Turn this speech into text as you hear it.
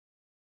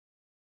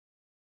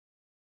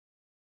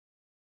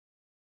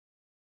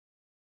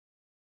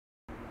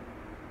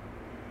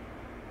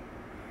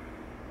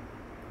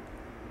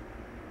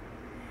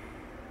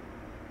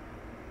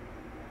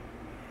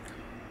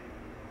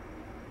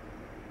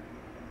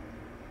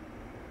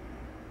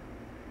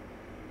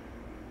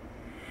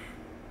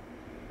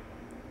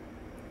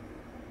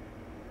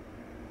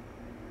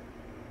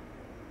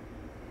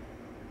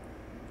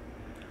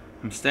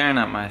I'm staring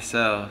at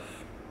myself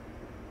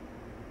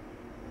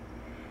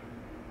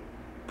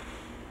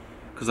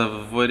because I've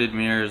avoided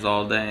mirrors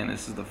all day, and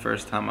this is the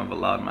first time I've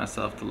allowed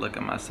myself to look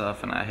at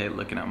myself, and I hate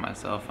looking at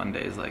myself on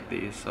days like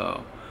these.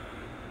 So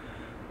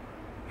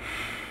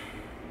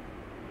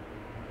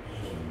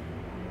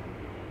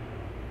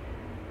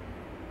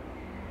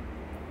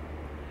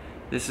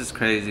this is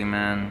crazy,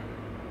 man.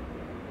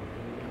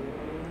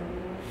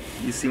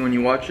 You see, when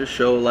you watch a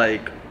show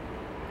like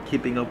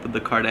Keeping Up with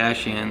the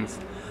Kardashians,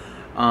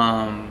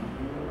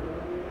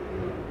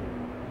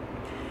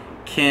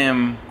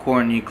 Kim,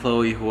 Courtney,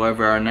 Chloe,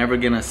 whoever are never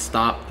gonna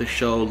stop the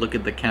show, look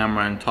at the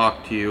camera and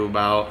talk to you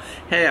about,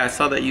 hey, I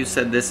saw that you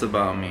said this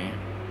about me,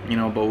 you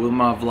know. But with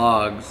my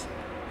vlogs,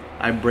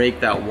 I break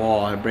that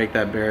wall, I break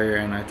that barrier,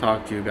 and I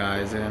talk to you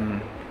guys.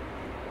 And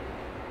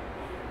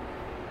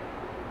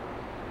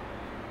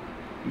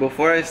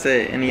before I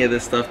say any of the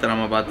stuff that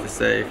I'm about to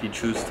say, if you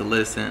choose to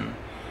listen,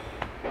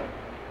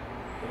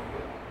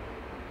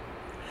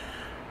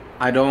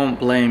 I don't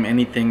blame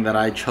anything that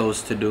I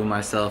chose to do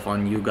myself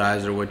on you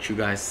guys or what you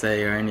guys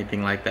say or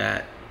anything like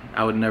that.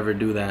 I would never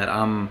do that.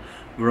 I'm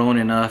grown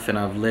enough and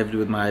I've lived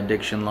with my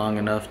addiction long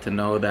enough to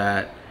know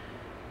that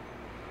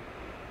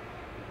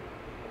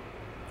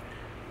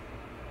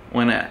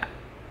when an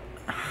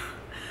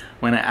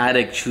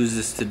addict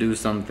chooses to do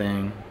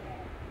something,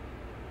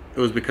 it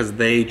was because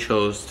they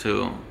chose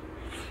to.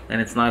 And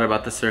it's not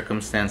about the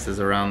circumstances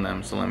around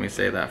them. So let me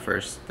say that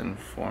first and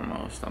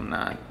foremost. I'm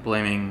not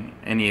blaming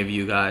any of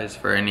you guys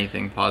for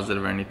anything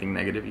positive or anything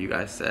negative you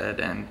guys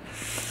said. And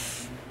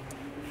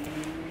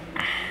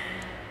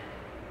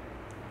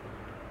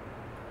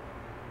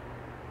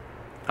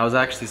I was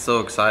actually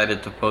so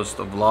excited to post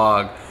a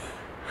vlog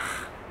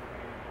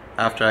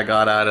after I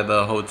got out of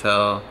the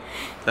hotel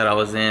that I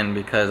was in,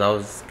 because I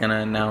was gonna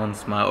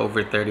announce my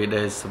over 30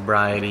 days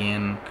sobriety.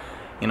 And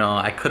you know,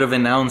 I could have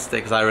announced it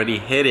because I already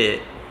hit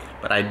it,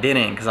 but I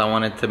didn't because I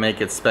wanted to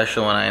make it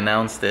special when I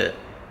announced it.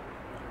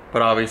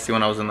 But obviously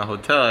when I was in the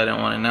hotel, I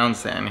didn't want to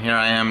announce it. And here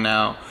I am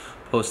now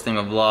posting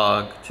a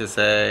vlog to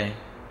say,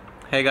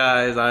 hey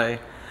guys, I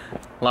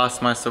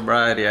lost my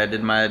sobriety. I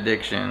did my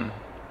addiction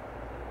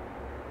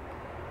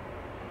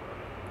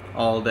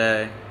all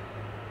day.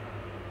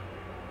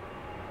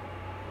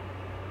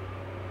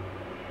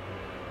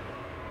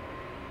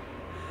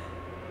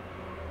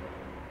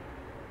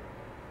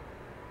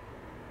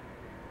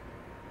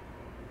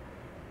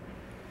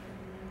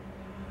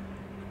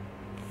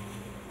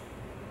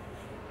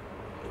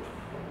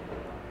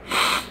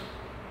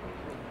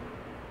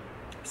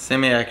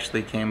 Simi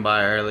actually came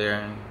by earlier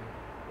and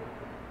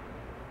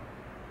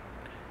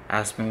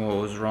asked me what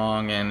was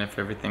wrong and if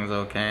everything's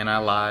okay, and I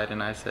lied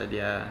and I said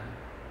yeah.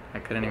 I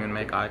couldn't even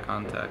make eye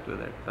contact with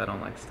her because I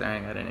don't like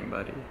staring at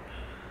anybody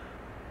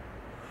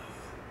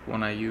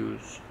when I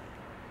use.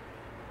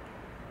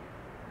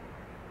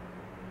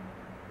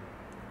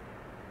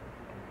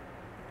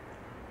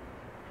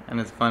 And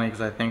it's funny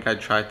because I think I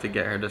tried to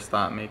get her to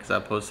stop me because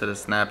I posted a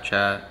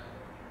Snapchat,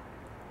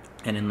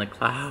 and in the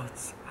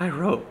clouds I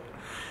wrote,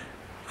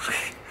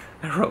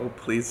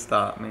 please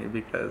stop me,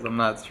 because I'm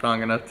not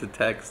strong enough to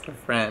text a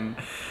friend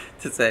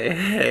to say,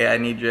 hey, I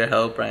need your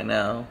help right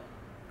now.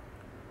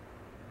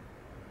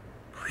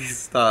 Please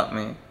stop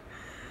me.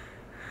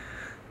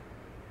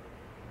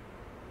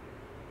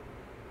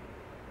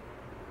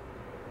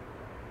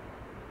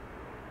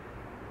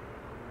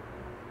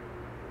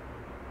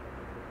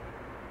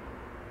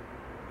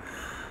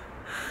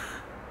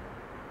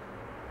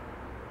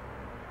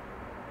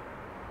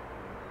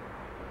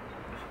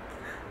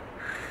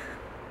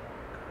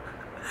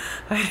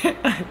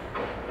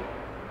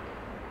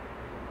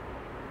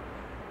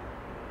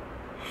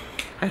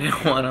 I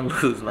didn't want to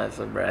lose my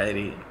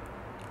sobriety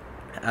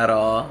at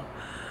all.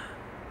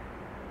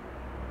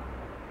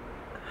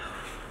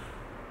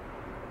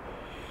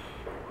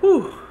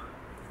 Whew.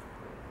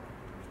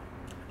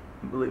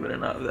 Believe it or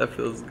not, that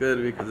feels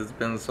good because it's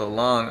been so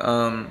long.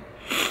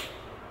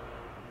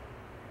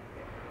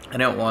 I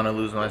didn't want to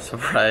lose my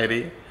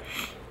sobriety.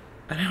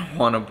 I didn't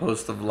want to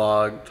post a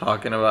vlog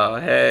talking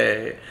about,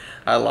 hey,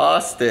 I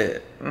lost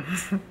it.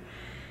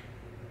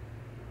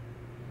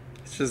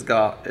 It's just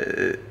got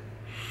it.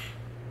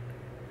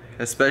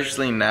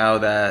 Especially now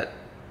that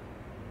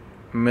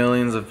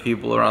millions of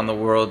people around the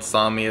world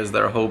saw me as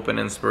their hope and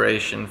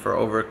inspiration for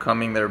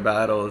overcoming their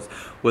battles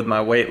with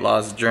my weight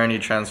loss journey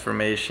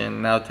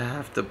transformation. Now to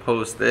have to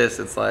post this,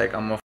 it's like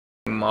I'm a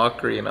f***ing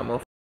mockery and I'm a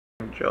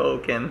f***ing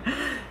joke, and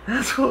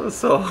that's what was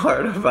so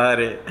hard about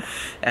it.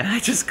 And I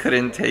just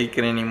couldn't take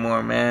it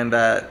anymore, man.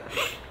 That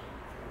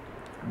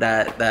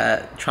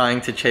trying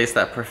to chase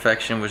that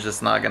perfection was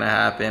just not gonna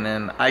happen.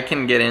 And I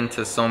can get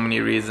into so many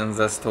reasons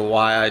as to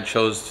why I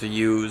chose to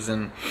use,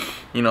 and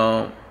you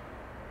know,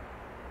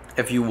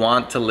 if you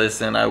want to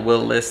listen, I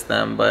will list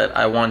them, but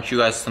I want you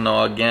guys to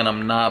know, again,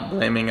 I'm not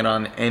blaming it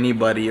on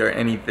anybody or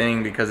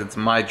anything, because it's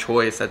my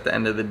choice at the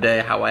end of the day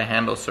how I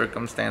handle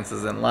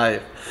circumstances in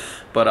life.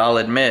 But I'll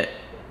admit,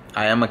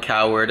 I am a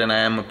coward and I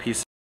am a piece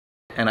of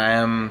shit, and I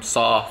am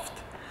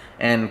soft,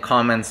 and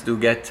comments do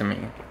get to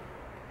me.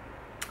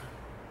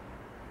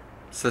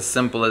 It's as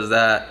simple as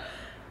that.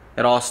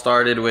 It all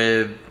started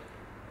with,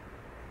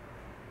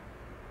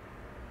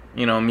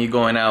 you know, me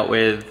going out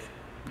with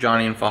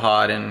Johnny and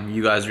Fahad and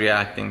you guys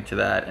reacting to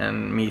that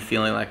and me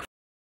feeling like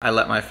I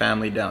let my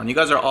family down. You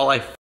guys are all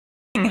I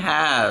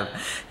have,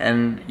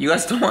 and you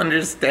guys don't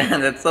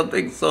understand that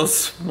something so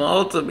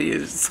small to me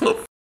is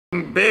so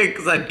big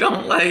because I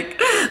don't like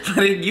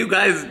letting you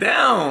guys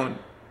down.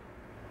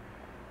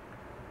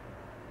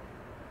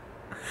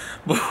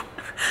 But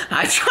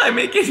I try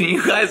making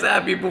you guys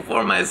happy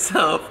before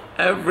myself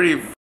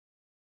every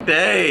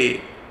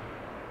day.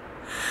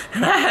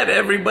 And I had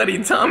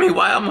everybody tell me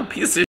why I'm a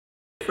piece of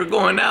shit for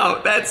going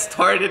out. That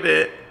started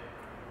it.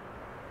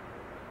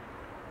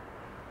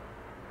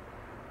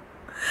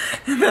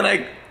 And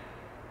then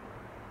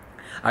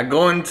I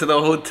go into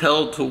the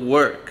hotel to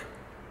work.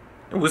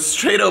 It was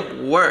straight up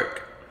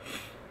work.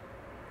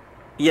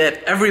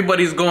 Yet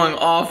everybody's going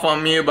off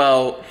on me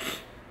about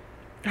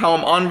how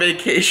I'm on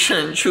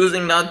vacation,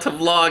 choosing not to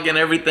vlog and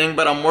everything,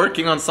 but I'm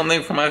working on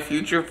something for my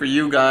future for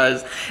you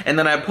guys. And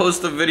then I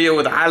post a video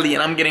with Ali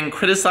and I'm getting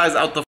criticized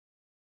out the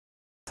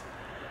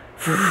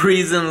for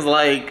reasons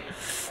like,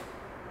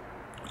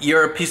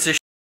 you're a piece of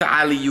shit,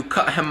 Ali, you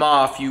cut him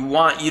off, you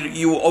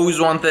always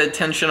want the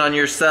attention on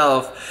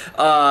yourself,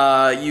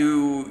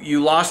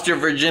 you lost your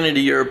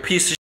virginity, you're a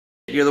piece of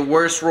shit, you're the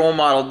worst role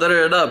model, da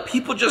da da.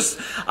 People just,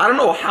 I don't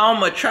know how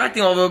I'm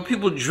attracting all of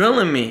people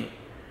drilling me.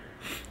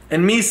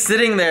 And me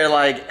sitting there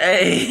like,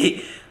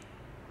 hey,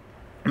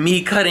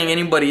 me cutting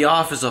anybody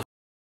off is a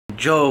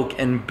joke.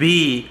 And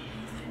B,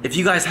 if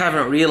you guys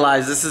haven't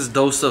realized, this is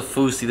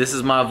DOSEofFOUSEY, this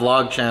is my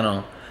vlog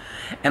channel.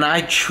 And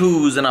I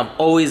choose, and I've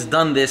always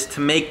done this, to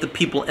make the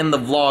people in the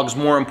vlogs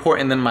more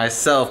important than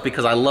myself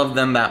because I love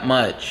them that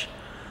much.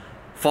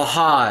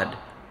 Fahad,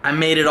 I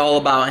made it all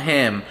about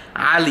him.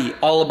 Ali,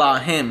 all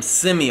about him.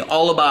 Simi,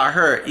 all about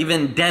her.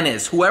 Even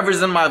Dennis,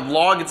 whoever's in my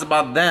vlog, it's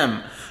about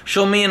them.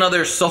 Show me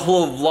another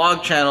solo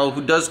vlog channel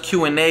who does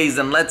Q&As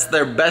and lets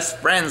their best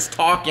friends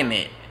talk in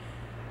it.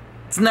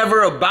 It's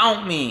never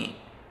about me.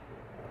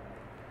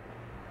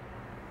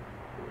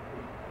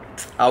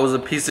 I was a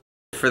piece of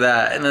shit for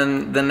that. And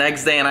then the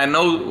next day, and I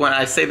know when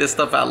I say this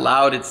stuff out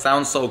loud, it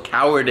sounds so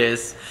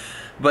cowardice,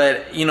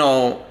 but you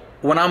know,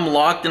 when I'm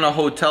locked in a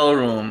hotel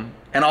room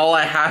and all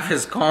I have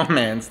is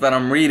comments that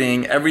I'm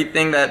reading,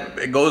 everything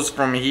that goes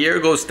from here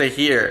goes to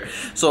here.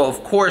 So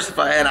of course, if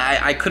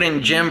I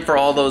couldn't gym for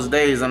all those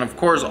days, and of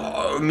course,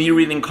 me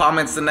reading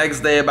comments the next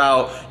day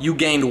about you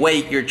gained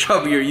weight, you're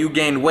chubbier, you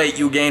gained weight,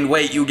 you gained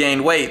weight, you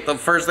gained weight. The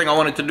first thing I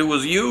wanted to do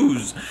was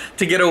use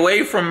to get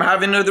away from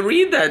having to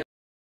read that.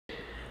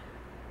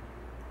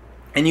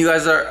 And you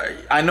guys are,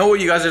 I know what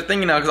you guys are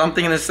thinking now, because I'm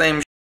thinking the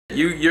same shit.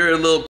 You're a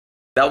little,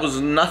 that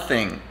was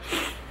nothing.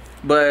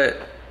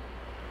 But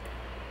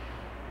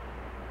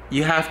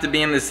you have to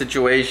be in this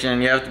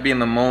situation, you have to be in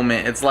the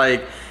moment. It's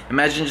like,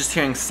 imagine just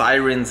hearing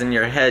sirens in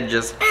your head,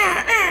 just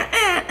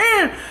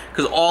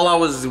because all I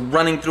was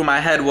running through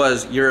my head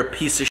was, you're a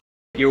piece of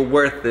shit, you're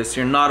worthless,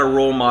 you're not a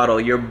role model,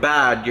 you're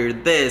bad, you're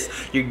this,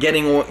 you're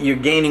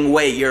gaining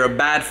weight, you're a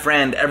bad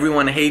friend,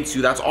 everyone hates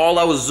you. That's all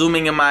I was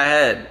zooming in my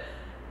head.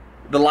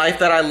 The life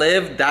that I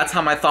live, that's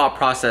how my thought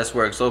process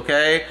works,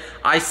 okay?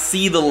 I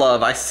see the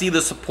love, I see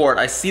the support,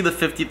 I see the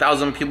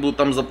 50,000 people who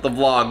thumbs up the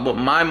vlog, but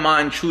my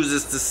mind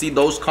chooses to see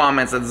those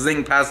comments that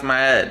zing past my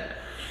head.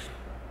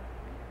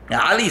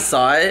 Ali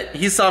saw it.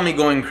 He saw me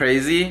going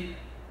crazy,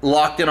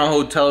 locked in a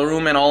hotel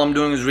room, and all I'm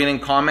doing is reading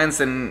comments,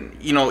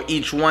 and you know,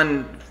 each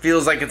one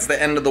feels like it's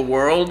the end of the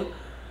world.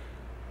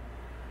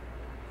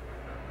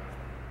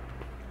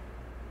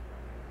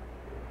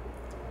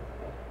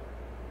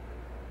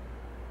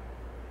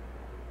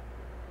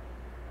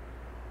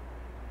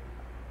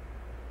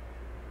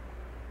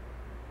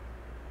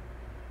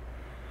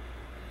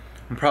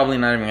 I'm probably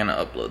not even gonna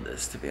upload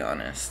this, to be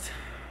honest.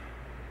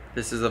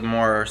 This is a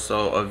more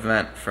so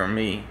event for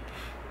me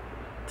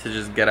to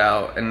just get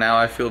out, and now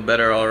I feel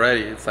better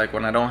already. It's like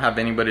when I don't have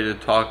anybody to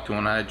talk to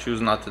and I choose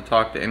not to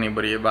talk to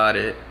anybody about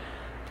it,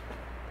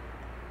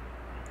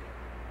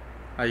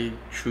 I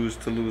choose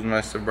to lose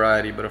my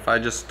sobriety. But if I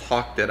just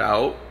talked it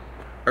out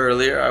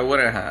earlier, I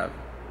wouldn't have.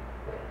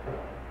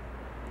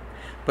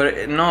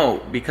 But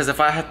no, because if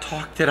I had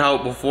talked it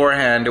out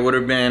beforehand, it would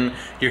have been,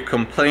 you're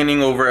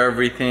complaining over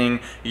everything,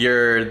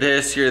 you're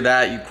this, you're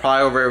that, you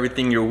cry over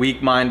everything, you're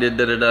weak-minded,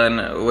 da-da-da, and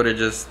it would have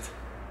just...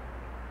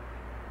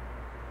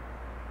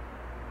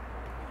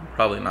 I'm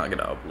probably not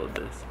gonna upload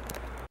this.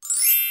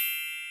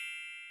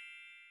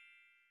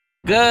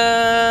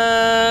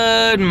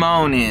 Good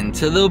morning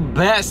to the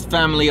best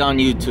family on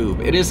YouTube.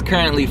 It is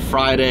currently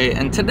Friday,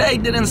 and today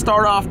didn't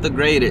start off the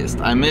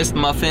greatest. I missed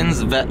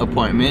Muffin's vet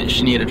appointment.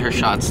 She needed her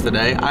shots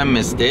today. I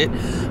missed it.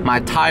 My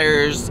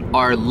tires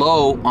are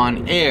low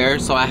on air,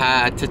 so I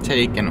had to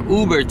take an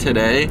Uber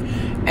today.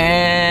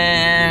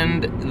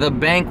 And the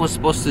bank was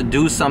supposed to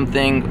do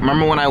something.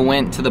 Remember when I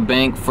went to the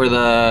bank for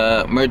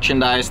the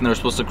merchandise and they were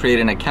supposed to create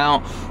an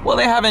account? Well,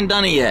 they haven't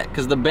done it yet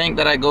because the bank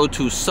that I go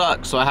to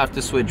sucks, so I have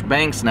to switch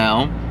banks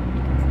now.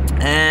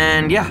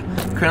 And yeah,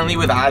 currently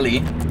with Ali.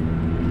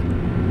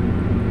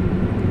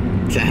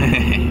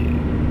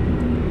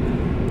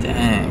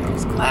 Dang,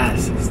 those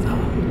glasses though.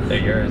 They're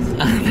yours.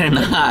 They're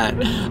not.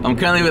 I'm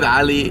currently with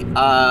Ali.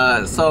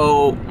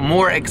 So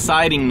more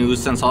exciting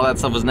news, since all that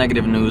stuff was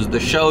negative news. The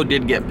show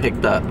did get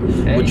picked up,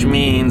 which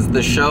means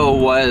the show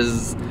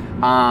was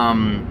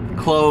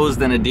closed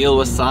and a deal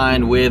was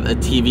signed with a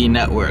TV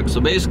network. So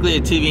basically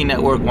a TV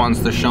network wants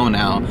the show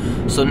now.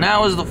 So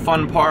now is the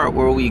fun part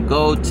where we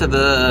go to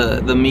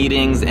the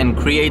meetings and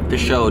create the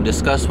show,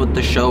 discuss what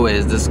the show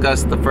is,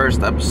 discuss the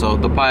first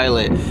episode, the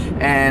pilot,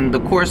 and the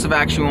course of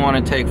action we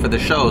want to take for the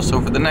show. So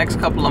for the next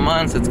couple of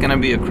months, it's going to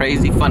be a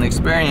crazy fun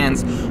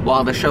experience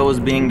while the show is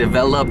being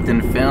developed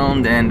and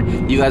filmed,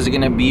 and you guys are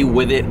going to be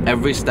with it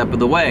every step of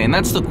the way. And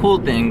that's the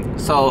cool thing.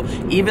 So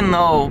even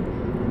though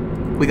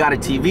we got a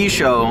TV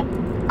show,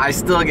 I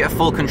still get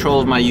full control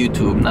of my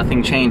YouTube.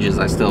 Nothing changes.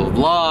 I still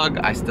vlog,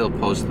 I still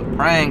post the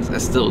pranks, I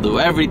still do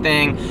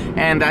everything,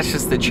 and that's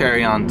just the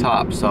cherry on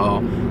top.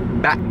 So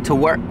back to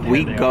work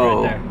we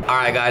go. Right, all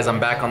right guys, I'm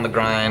back on the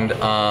grind.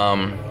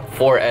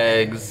 4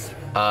 eggs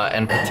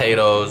and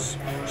potatoes.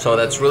 So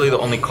that's really the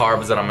only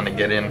carbs that I'm gonna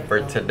get in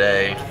for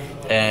today.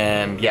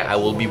 And yeah, I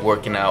will be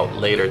working out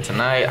later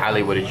tonight.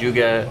 Ali, what did you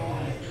get?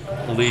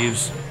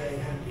 Leaves.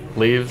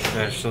 Leaves?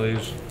 Fresh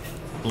leaves.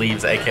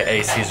 Leaves,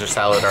 aka Caesar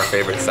salad, our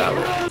favorite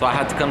salad. So I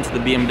had to come to the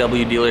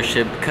BMW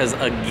dealership because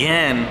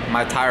again,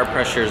 my tire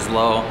pressure is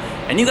low.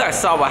 And you guys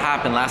saw what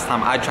happened last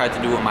time I tried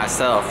to do it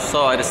myself.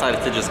 So I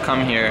decided to just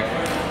come here.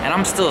 And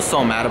I'm still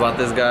so mad about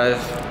this, guys.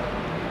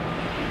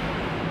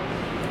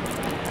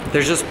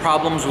 There's just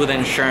problems with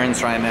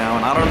insurance right now.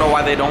 And I don't know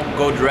why they don't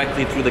go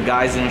directly through the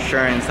guy's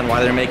insurance and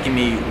why they're making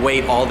me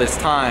wait all this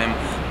time.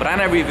 But I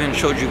never even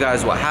showed you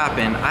guys what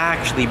happened. I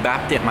actually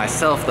bapped it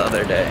myself the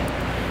other day.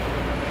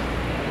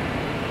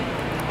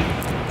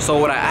 So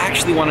what I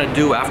actually want to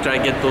do after I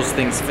get those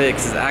things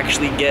fixed is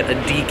actually get a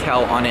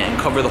decal on it and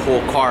cover the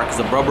whole car, because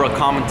the brother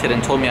commented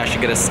and told me I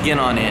should get a skin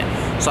on it.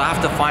 So I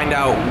have to find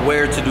out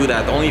where to do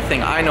that. The only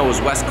thing I know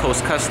is West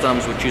Coast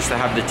Customs, which used to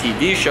have the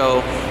TV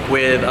show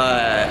with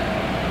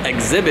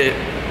Exhibit.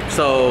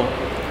 So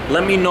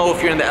let me know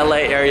if you're in the LA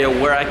area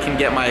where I can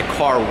get my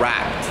car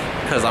wrapped,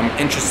 because I'm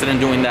interested in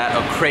doing that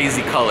a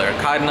crazy color,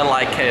 kinda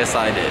like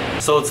KSI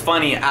did. So it's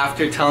funny,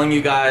 after telling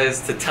you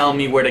guys to tell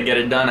me where to get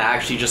it done, I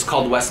actually just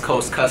called West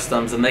Coast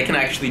Customs and they can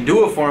actually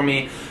do it for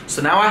me.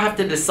 So now I have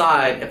to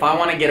decide if I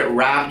wanna get it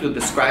wrapped with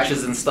the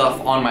scratches and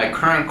stuff on my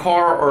current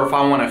car, or if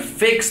I wanna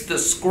fix the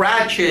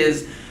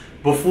scratches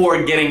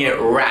before getting it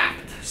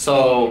wrapped.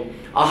 So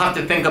I'll have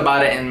to think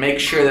about it and make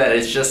sure that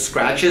it's just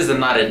scratches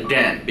and not a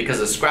dent, because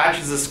a scratch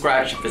is a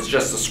scratch if it's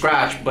just a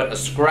scratch, but a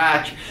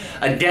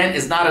dent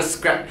is not a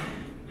scratch.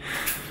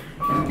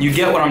 You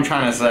get what I'm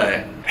trying to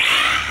say.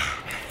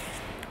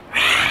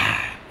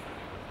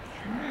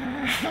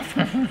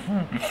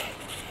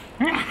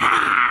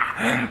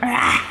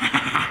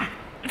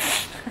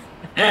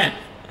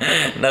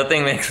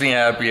 Nothing makes me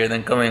happier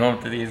than coming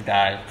home to these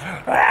guys.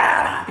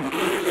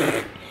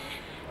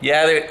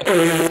 Yeah, they're...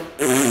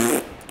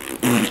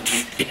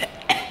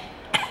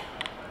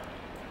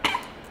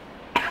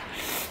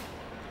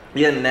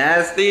 You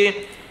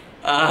nasty?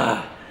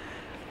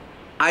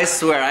 I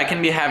swear, I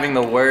can be having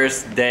the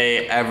worst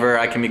day ever.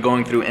 I can be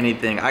going through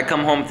anything. I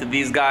come home to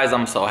these guys,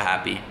 I'm so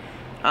happy.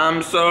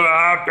 I'm so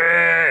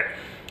happy.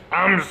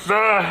 I'm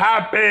so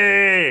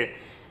happy.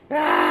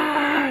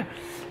 Ah.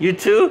 You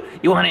too?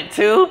 You want it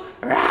too?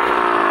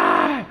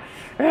 Ah.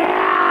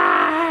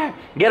 Ah.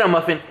 Get him,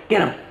 Muffin.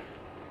 Get him.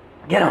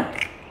 Get him.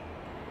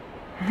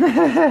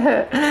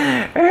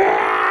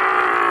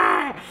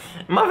 Ah.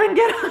 Muffin,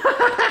 get him.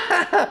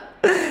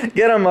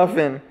 Get him,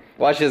 Muffin.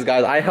 Watch this,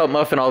 guys. I help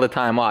Muffin all the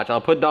time. Watch.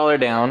 I'll put $1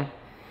 down.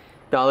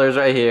 $1's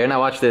right here. Now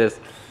watch this.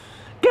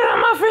 Get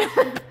him, Muffin.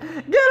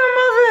 Get him,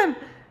 Muffin.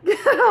 Get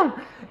him.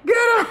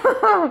 Get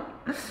him.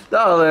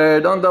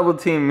 $1. Don't double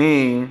team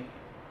me.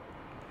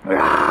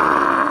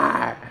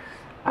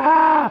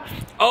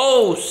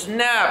 Oh,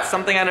 snap.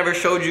 Something I never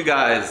showed you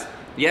guys.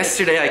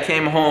 Yesterday, I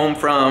came home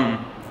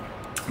from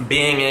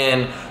being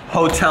in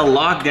hotel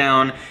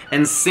lockdown,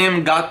 and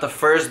Sim got the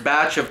first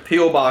batch of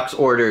P.O. Box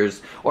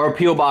orders, or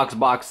P.O. Box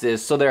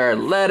boxes. So there are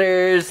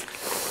letters,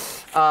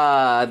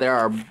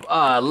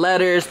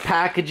 letters,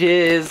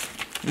 packages,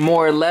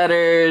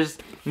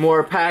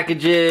 more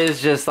packages,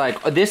 just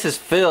like, this is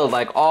filled,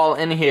 like all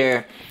in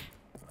here.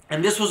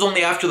 And this was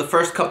only after the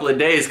first couple of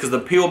days, because the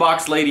P.O.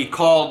 Box lady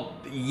called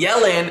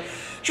yelling.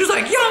 She was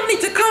like, y'all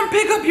need to come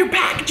pick up your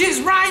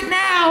packages right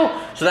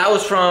now. So that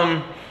was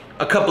from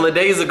a couple of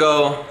days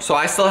ago, so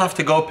I still have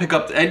to go pick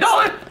up. Hey,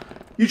 Dollar,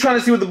 you trying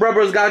to see what the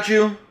brubbers got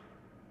you?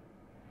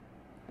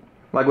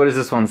 Like, what does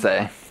this one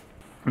say?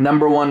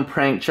 #1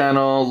 prank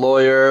channel,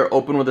 lawyer,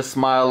 open with a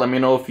smile, let me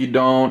know if you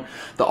don't.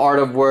 The art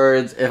of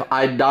words, if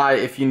I die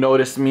if you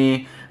notice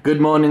me. Good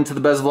morning to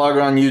the best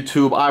vlogger on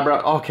YouTube.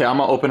 Eyebrow. Okay, I'm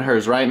gonna open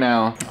hers right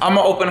now. I'm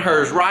gonna open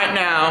hers right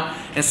now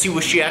and see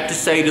what she had to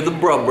say to the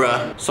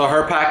bruh. So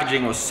her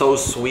packaging was so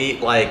sweet.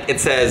 Like, it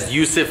says,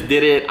 Yousef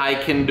did it, I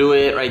can do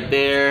it, right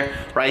there.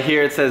 Right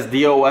here it says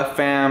DOF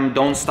fam,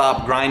 don't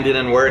stop grinding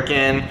and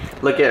working.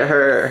 Look at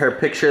her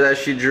picture that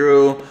she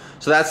drew.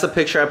 So that's the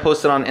picture I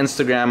posted on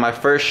Instagram, my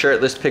first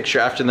shirtless picture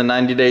after the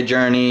 90-day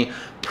journey.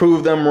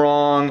 Proved them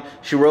wrong.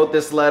 She wrote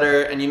this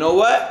letter, and you know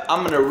what?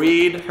 I'm gonna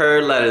read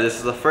her letter. This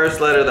is the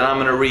first letter that I'm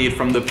gonna read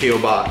from the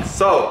P.O. box.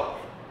 So,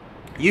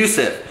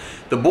 Yousef,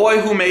 the boy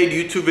who made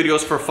YouTube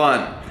videos for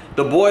fun.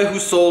 The boy who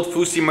sold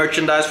fousey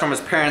merchandise from his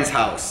parents'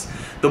 house.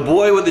 The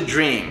boy with a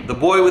dream. The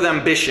boy with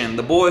ambition.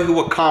 The boy who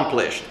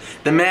accomplished.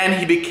 The man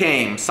he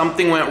became.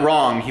 Something went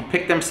wrong. He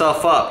picked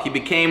himself up. He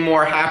became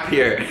more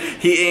happier.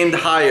 He aimed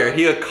higher.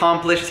 He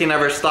accomplished. He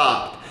never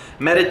stopped.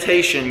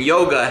 Meditation,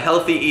 yoga,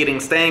 healthy eating,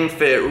 staying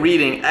fit,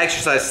 reading,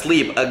 exercise,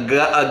 sleep. A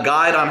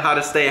guide on how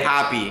to stay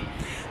happy.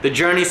 The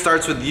journey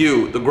starts with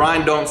you. The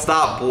grind don't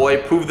stop,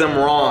 boy. Prove them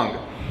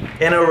wrong.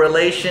 In a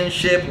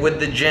relationship with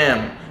the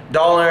gym.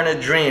 Dollar in a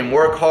dream.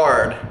 Work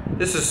hard.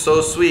 This is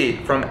so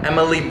sweet. From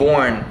Emily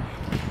Bourne.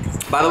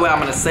 By the way, I'm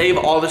gonna save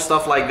all this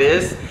stuff like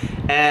this,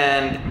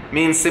 and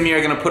me and Simi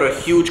are gonna put a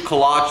huge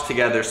collage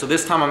together. So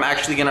this time I'm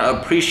actually gonna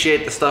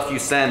appreciate the stuff you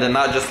send and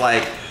not just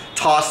like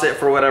toss it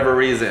for whatever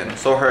reason.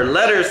 So her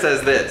letter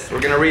says this.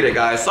 We're gonna read it,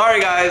 guys. Sorry,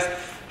 guys.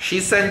 She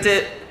sent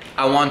it.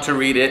 I want to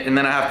read it, and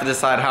then I have to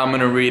decide how I'm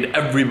gonna read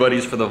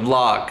everybody's for the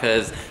vlog,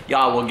 because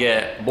y'all will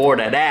get bored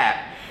of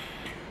that.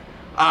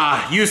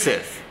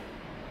 Yousef.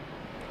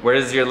 Where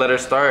does your letter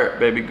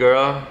start, baby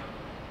girl?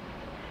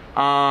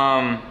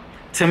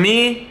 To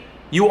me,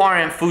 you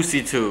aren't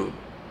fousey too.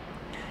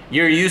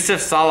 You're Yousef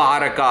Salah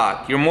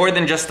Harakat. You're more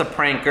than just a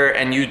pranker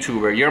and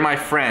YouTuber. You're my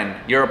friend.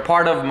 You're a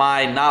part of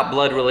my not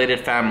blood related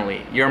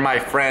family. You're my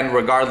friend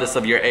regardless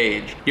of your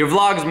age. Your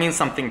vlogs mean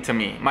something to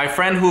me. My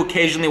friend who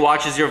occasionally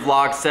watches your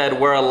vlogs said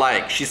we're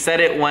alike. She said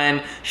it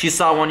when she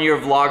saw one of your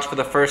vlogs for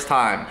the first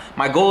time.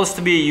 My goal is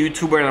to be a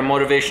YouTuber and a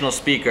motivational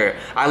speaker.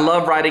 I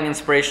love writing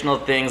inspirational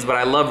things, but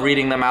I love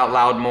reading them out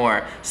loud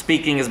more.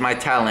 Speaking is my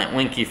talent,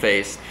 winky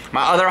face.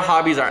 My other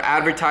hobbies are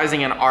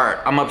advertising and art.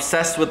 I'm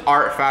obsessed with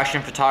art,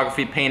 fashion,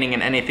 photography, painting,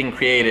 and anything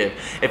creative.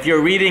 If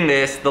you're reading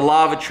this, the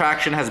law of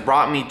attraction has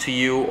brought me to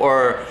you,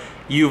 or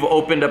you've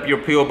opened up your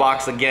P.O.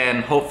 box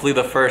again, hopefully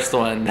the first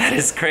one. That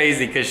is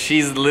crazy, because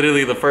she's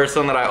literally the first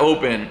one that I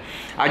opened.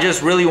 I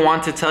just really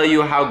want to tell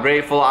you how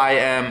grateful I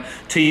am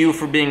to you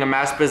for being a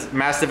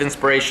massive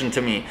inspiration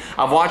to me.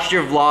 I've watched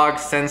your vlogs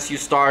since you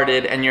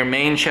started, and your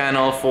main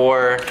channel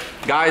for...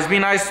 Guys, be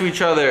nice to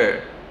each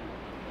other.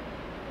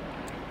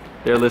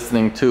 They're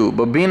listening too,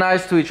 but be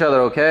nice to each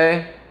other,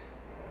 okay?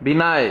 Be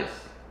nice.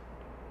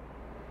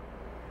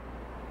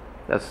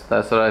 That's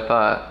what I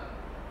thought.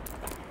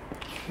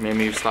 Made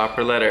me stop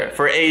her letter.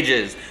 For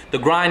ages, the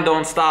grind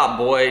don't stop,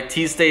 boy.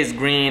 Tea stays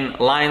green,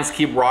 lions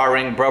keep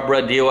roaring,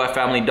 brubra, DOF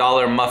family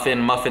dollar,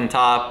 muffin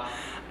top,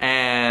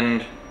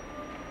 and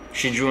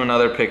she drew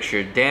another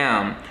picture.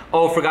 Damn.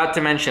 Oh, forgot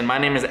to mention, my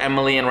name is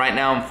Emily, and right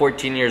now I'm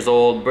 14 years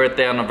old.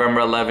 Birthday on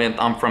November 11th.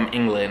 I'm from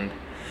England.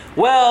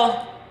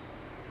 Well,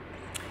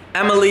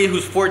 Emily,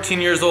 who's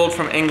 14 years old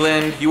from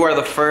England, you are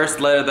the first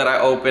letter that I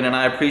open, and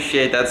I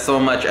appreciate that so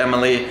much,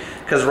 Emily,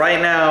 because right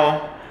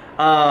now,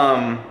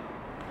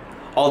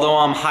 although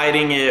I'm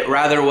hiding it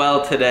rather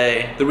well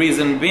today, the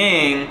reason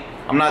being,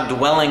 I'm not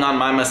dwelling on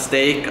my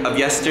mistake of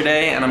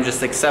yesterday, and I'm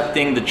just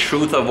accepting the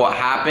truth of what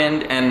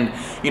happened and,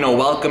 you know,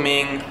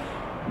 welcoming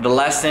the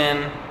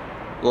lesson,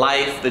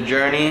 life, the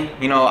journey.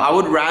 You know, I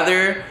would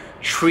rather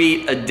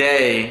treat a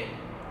day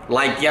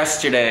like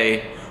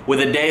yesterday with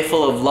a day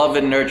full of love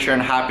and nurture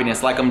and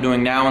happiness like I'm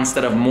doing now,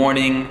 instead of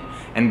mourning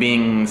and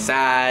being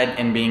sad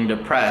and being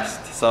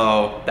depressed.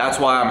 So that's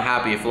why I'm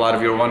happy. If a lot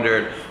of you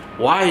wondered,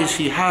 why is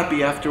he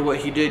happy after what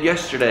he did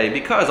yesterday?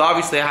 Because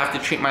obviously I have to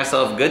treat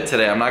myself good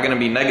today. I'm not gonna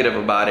be negative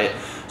about it.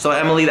 So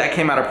Emily, that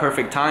came out of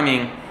perfect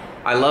timing.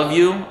 I love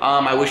you.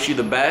 I wish you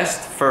the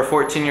best. For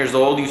 14 years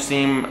old, you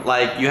seem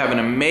like you have an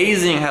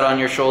amazing head on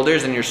your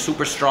shoulders, and you're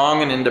super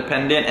strong and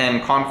independent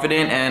and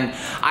confident, and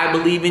I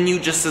believe in you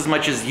just as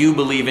much as you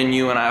believe in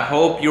you, and I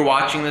hope you're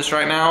watching this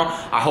right now.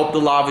 I hope the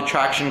law of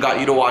attraction got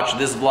you to watch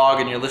this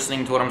vlog and you're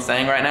listening to what I'm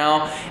saying right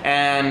now.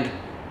 And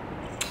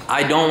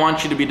I don't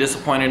want you to be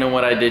disappointed in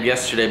what I did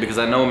yesterday, because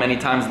I know many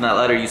times in that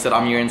letter you said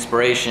I'm your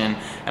inspiration,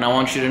 and I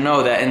want you to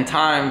know that in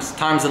times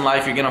in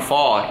life you're gonna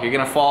fall. You're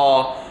gonna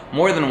fall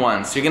more than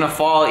once. You're gonna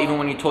fall even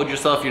when you told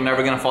yourself you're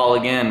never gonna fall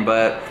again,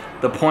 but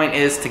the point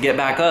is to get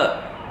back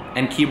up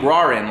and keep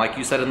roaring, like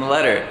you said in the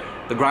letter.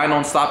 The grind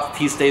don't stop, the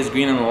tea stays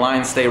green, and the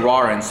lions stay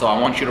roaring. So I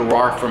want you to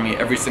roar for me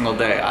every single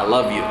day. I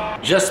love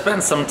you. Just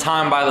spent some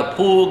time by the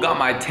pool, got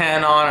my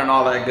tan on and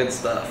all that good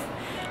stuff.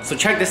 So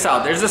check this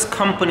out. There's this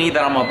company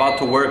that I'm about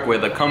to work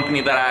with, a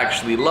company that I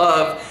actually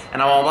love, and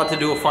I'm about to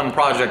do a fun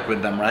project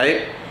with them,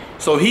 right?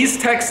 So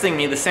he's texting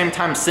me the same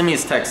time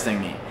Simi's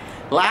texting me.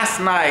 Last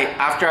night,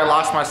 after I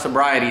lost my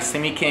sobriety,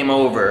 Simi came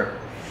over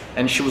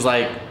and she was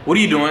like, what are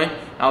you doing?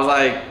 I was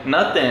like,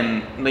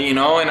 nothing, you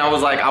know? And I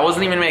was like, I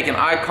wasn't even making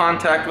eye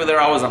contact with her.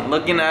 I wasn't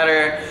looking at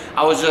her.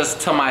 I was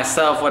just to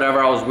myself,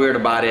 whatever. I was weird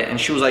about it. And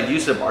she was like,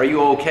 Yousef, are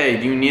you okay?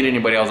 Do you need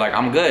anybody? I was like,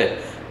 I'm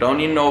good. Don't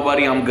need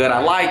nobody, I'm good. I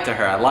lied to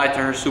her. I lied to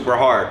her super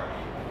hard.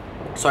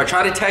 So I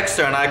try to text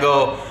her and I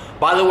go,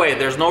 By the way,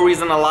 there's no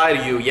reason to lie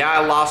to you. Yeah,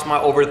 I lost my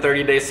over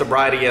 30-day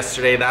sobriety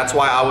yesterday. That's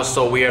why I was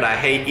so weird. I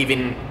hate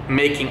even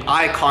making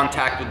eye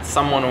contact with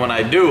someone when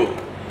I do.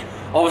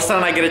 All of a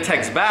sudden I get a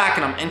text back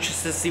and I'm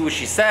interested to see what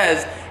she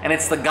says, and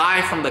it's the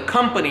guy from the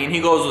company, and he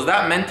goes, was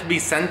that meant to be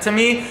sent to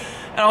me?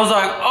 And I was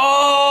like,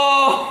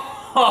 oh,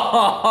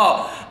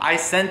 I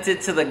sent it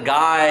to the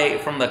guy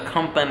from the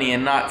company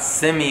and not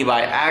Simi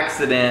by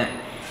accident.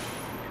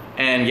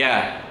 And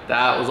yeah,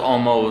 that was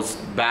almost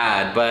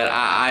bad, but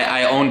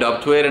I owned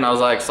up to it, and I was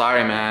like,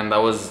 sorry man, that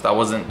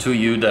wasn't to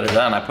you,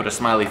 da-da-da, and I put a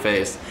smiley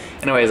face.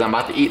 Anyways, I'm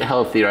about to eat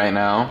healthy right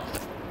now.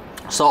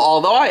 So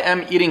although I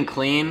am eating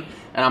clean,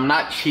 and I'm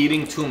not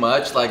cheating too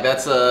much, like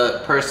that's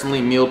a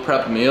personally meal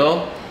prep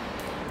meal,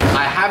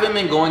 I haven't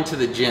been going to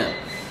the gym.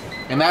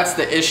 And that's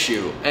the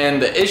issue.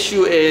 And the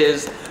issue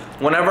is,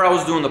 whenever I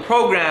was doing the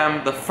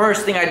program, the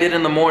first thing I did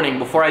in the morning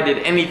before I did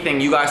anything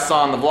you guys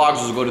saw in the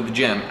vlogs was go to the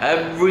gym.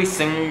 Every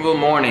single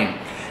morning.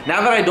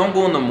 Now that I don't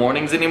go in the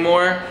mornings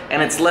anymore,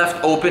 and it's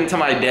left open to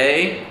my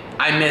day,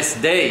 I miss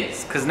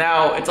days. Cause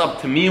now it's up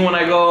to me when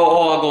I go.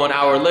 Oh, I'll go an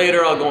hour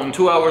later, I'll go in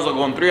 2 hours, I'll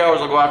go in 3 hours,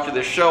 I'll go after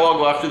this show, I'll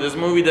go after this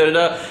movie,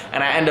 da-da-da,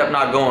 and I end up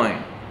not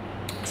going.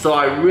 So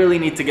I really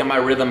need to get my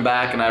rhythm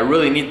back, and I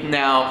really need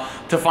now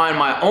to find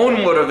my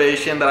own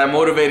motivation that I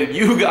motivated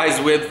you guys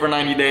with for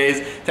 90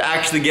 days to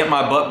actually get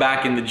my butt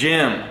back in the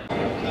gym.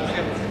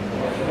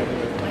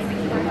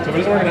 So if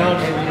it's working out,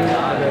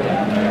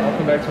 I'll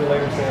come back to it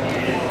later.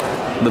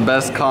 The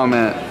best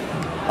comment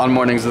on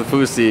Mornings with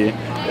Fousey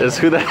is,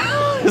 who the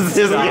hell is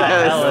this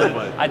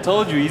guy? I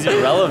told you he's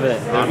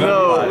irrelevant.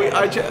 No,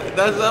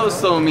 that was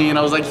so mean.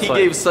 I was like, he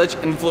gave such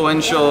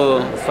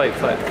influential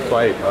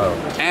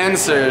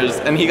answers,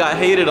 and he got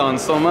hated on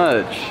so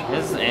much.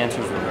 His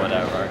answers were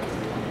whatever.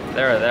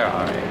 They're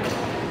alright.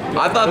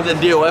 I thought the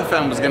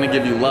DOFM was gonna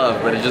give you love,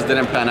 but it just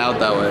didn't pan out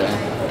that way.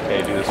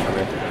 Okay, do this for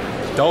me.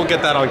 Don't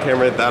get that on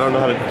camera. I don't know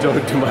how to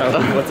do my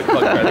own. What's it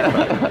called?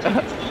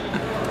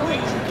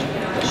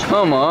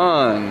 Come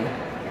on.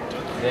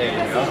 There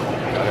you go.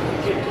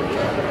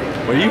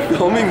 What are you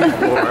filming me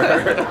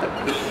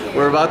for?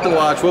 We're about to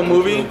watch what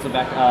movie? Man from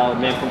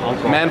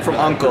U.n.c.l.E. Man from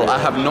U.n.c.l.E. I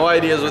have no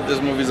idea what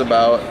this movie's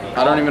about.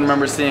 I don't even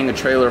remember seeing a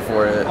trailer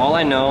for it. All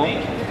I know,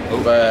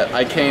 but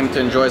I came to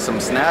enjoy some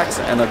snacks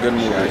and a good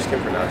movie. I just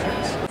came for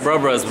nachos.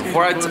 Bros,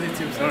 before I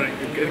Sorry,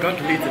 it got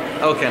deleted.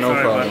 Okay, no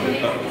problem.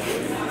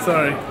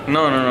 Sorry.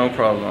 No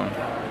problem.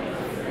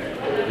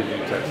 Did you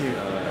text me?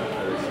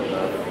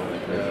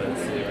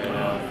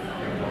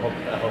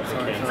 I hope so.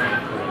 I'm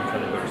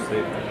trying to go to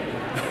sleep.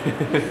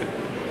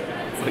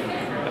 It's like,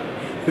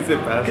 is it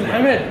fast?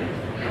 Damn it.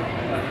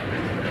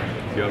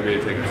 Do you want me to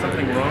take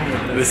Something wrong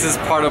with this. This is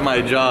part of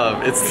my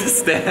job. It's to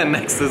stand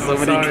next to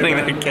somebody getting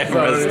their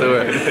cameras to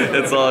it.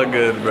 It's all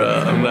good, bro.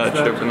 I'm not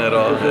tripping at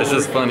all. It's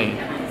just funny.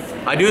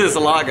 I do this a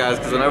lot, guys,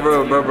 because whenever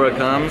a Barbara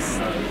comes,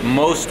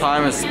 most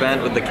time is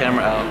spent with the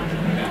camera out.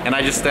 And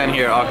I just stand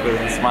here awkwardly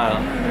and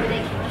smile.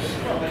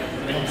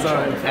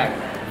 Sorry.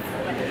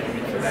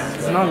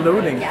 It's not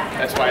loading.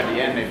 That's why at the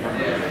end they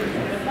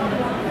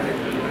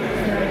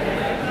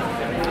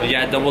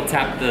yeah, double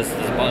tap this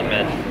button,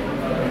 man.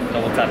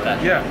 Double tap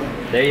that. Yeah.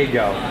 There you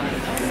go.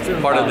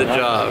 part of the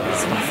job.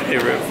 It's my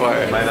favorite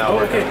part. Might not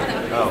work. Okay.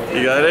 Oh.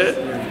 You got it?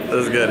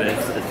 That's good. It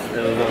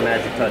was a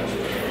magic touch.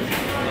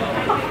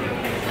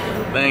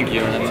 Thank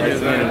you,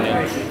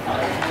 man.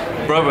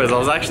 Brothers, I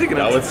was actually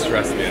gonna. That would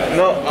stress me out.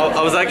 No,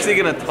 I was actually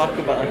gonna talk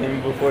about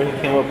him before he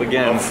came up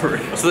again.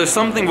 So there's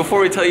something before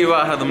we tell you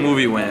about how the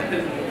movie went.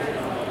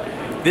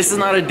 This is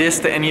not a diss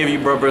to any of you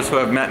brothers who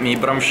have met me,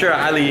 but I'm sure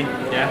Ali,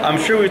 I'm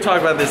sure we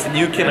talked about this and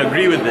you can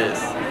agree with this.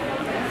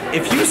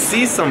 If you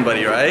see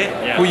somebody, right,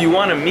 who you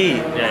want to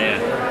meet,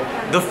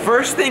 the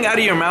first thing out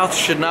of your mouth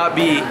should not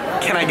be,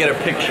 "Can I get a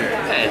picture?"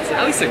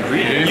 At least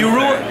agree. You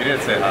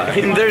didn't say hi.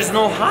 And there's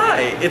no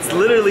hi. It's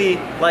literally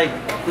like,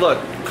 look,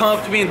 come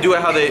up to me and do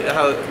it how they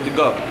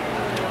go.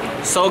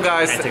 So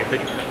guys, Can I take a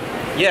picture?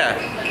 yeah.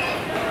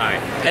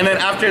 Alright. And then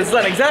after it's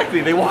done, exactly,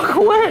 they walk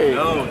away.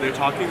 No, he was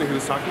talking with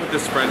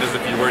this friend as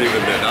if you weren't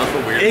even there. That was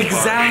the weird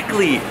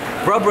Exactly.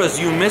 Brubbers,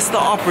 you missed the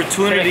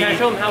opportunity. Can I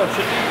show them how it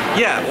should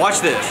be? Yeah,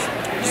 watch this.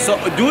 So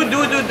do it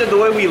the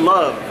way we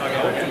love.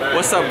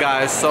 What's up,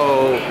 guys?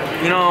 So,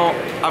 you know,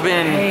 I've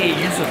been... Hey,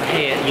 Yousef,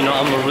 hey, you know,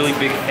 I'm a really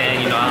big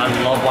fan. You know, I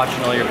love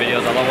watching all your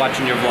videos. I love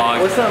watching your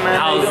vlogs. What's up, man?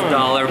 How you How's doing?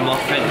 Dollar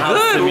Muffin? How's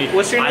Good. Simi?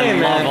 What's your name, I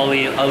man? love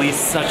Ali. Ali's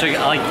such a...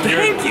 Like,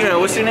 Thank you.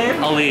 What's your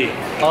name? Ali.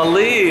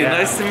 Ali. Yeah.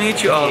 Nice to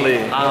meet you, Ali.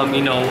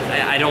 You know,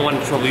 I don't want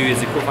to trouble you.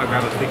 Is it cool if I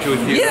grab a picture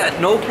with you? Yeah,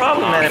 no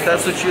problem, man. If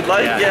that's what you'd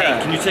like,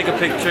 Hey, can you take a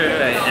picture?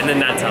 And then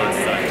that's how it's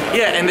done.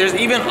 Yeah, and there's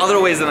even other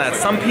ways than that.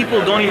 Some people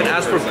don't even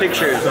ask for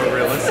pictures.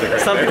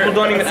 Some people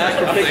don't even ask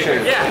for pictures.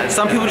 Yeah.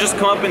 Some people just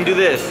come up and do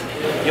this.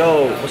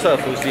 Yo, what's up,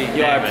 Fousey?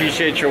 Yo, I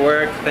appreciate your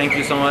work. Thank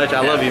you so much.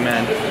 I love you,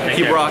 man.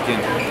 Keep rocking.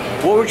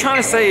 What we're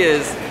trying to say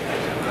is,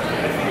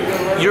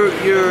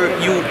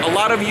 a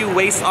lot of you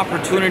waste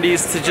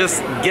opportunities to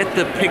just get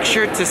the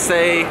picture to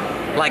say,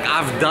 like,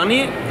 I've done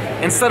it,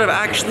 instead of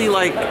actually,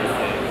 like,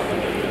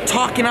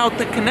 talking out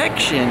the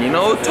connection, you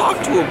know?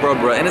 Talk to a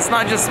bruh. And it's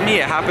not just me,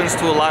 it happens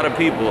to a lot of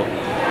people.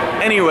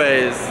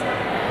 Anyways,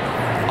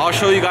 I'll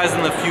show you guys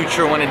in the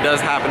future when it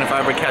does happen, if I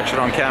ever catch it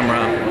on camera.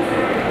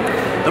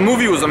 The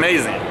movie was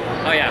amazing.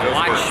 Oh yeah,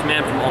 watch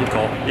Man from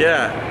U.n.c.l.E.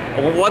 Yeah.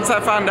 Once I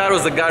found out it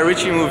was a Guy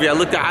Ritchie movie, I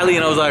looked at Ali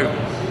and I was like,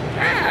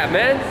 yeah,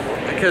 man.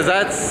 Because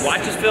that's...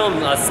 Watch his film,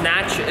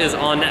 Snatch is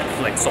on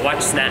Netflix, so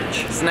watch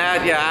Snatch.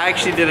 Snatch, yeah, I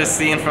actually did a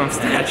scene from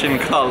Snatch in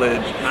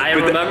college. I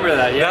remember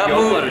that, yeah.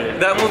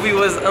 That movie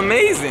was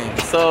amazing.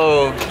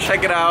 So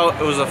check it out,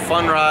 it was a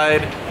fun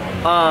ride.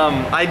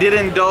 I did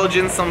indulge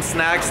in some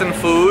snacks and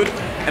food.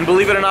 And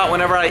believe it or not,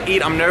 whenever I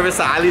eat, I'm nervous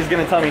that Ali's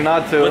gonna tell me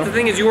not to. But the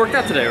thing is, you worked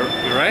out today,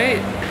 right?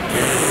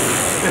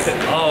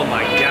 Oh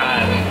my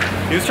God.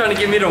 He was trying to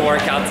get me to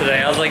work out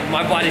today. I was like,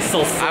 my body's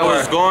still sore. I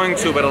was going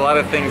to, but a lot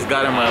of things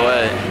got in my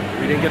way.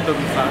 We didn't get the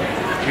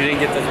massage. We didn't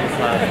get the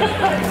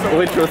massage.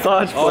 Which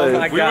massage place? Oh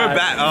my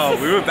God.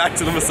 We went back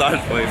to the massage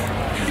place.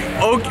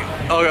 Okay,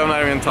 I'm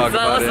not even talking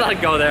about it. Let's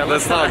not go there.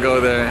 Let's not go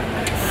there.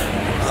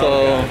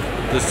 So,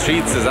 The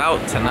Streets is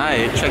out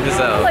tonight. Check this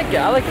out.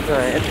 I like it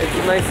tonight. It's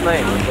a nice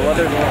night. The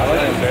weather's I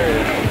like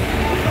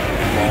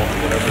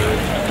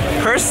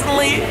it.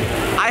 Personally,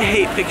 I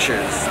hate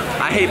pictures.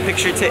 I hate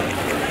picture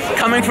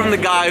coming from the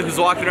guy who's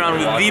walking around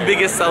with the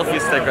biggest selfie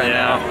stick right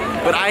now.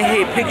 But I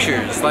hate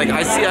pictures. Like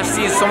I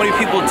see so many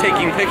people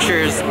taking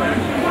pictures.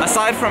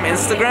 Aside from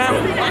Instagram,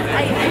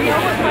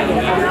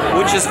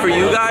 which is for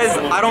you guys,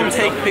 I don't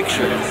take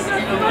pictures.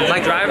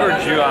 Like drive or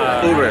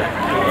Uber.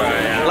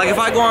 Like if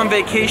I go on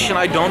vacation,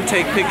 I don't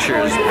take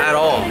pictures at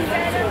all.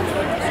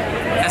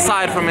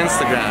 Aside from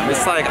Instagram,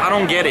 it's like I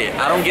don't get it.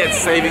 I don't get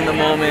saving the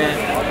moment.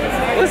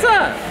 What's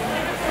up?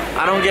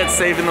 I don't get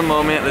saving the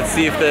moment. Let's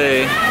see if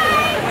they.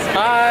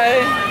 Hi.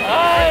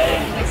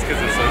 That's because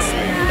they're so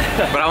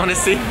sweet. But I want to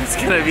see who's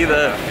gonna be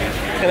the.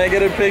 Can I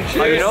get a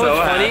picture? Oh, you know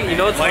what's funny? You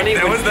know what's funny?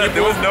 There was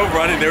no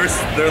running. They're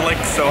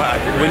like so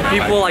happy. When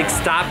people like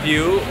stop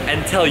you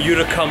and tell you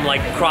to come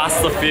like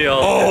cross the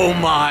field. Oh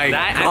my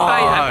God.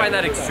 I find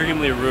that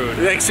extremely rude.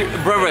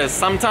 Bro,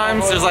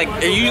 sometimes there's like,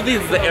 usually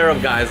it's the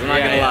Arab guys, I'm not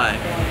gonna lie.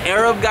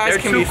 Arab guys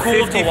can be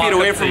 50 feet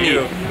away from me.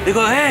 They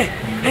go, hey,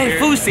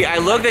 fousey. I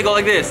look, they go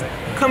like this,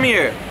 come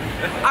here.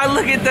 I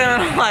look at them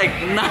and I'm like,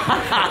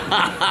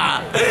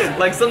 nah.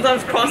 Like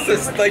sometimes they want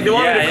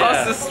me to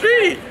cross the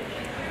street.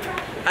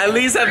 At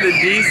least have the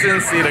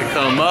decency to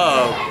come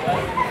up.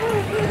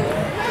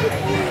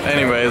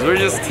 Anyways, we're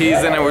just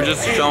teasing and we're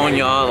just showing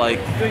y'all like.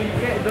 Don't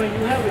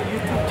you have a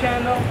YouTube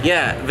channel?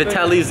 Yeah,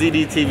 Vitali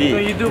ZDTV. So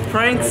you do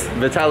pranks?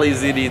 Vitali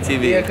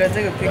ZDTV. Yeah, can I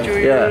take a picture of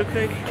you real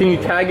quick? Can you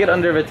tag it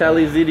under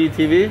Vitali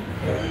ZDTV?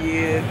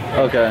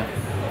 Yeah. Okay.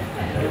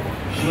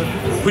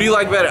 Who do you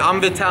like better? I'm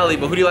Vitali,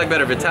 but who do you like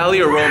better,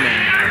 Vitali or Roman?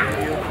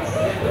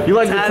 You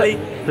like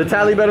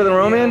Vitali better than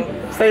Roman?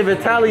 Say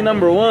Vitali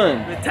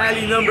 #1.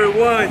 Vitali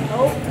 #1.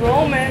 Oh,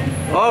 Roman.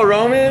 Oh,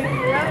 Roman?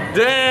 Yeah.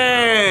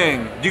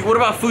 Dang! What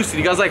about Fousey? Do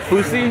you guys like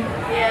Fousey?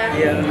 Yeah.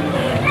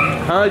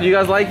 Yeah. Huh? Do you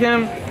guys like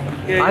him?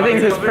 Yeah, I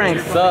think his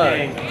pranks suck.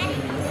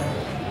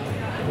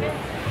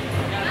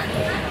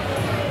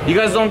 You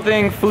guys don't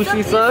think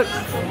Fousey sucks?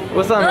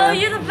 What's up, No, man?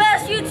 you're the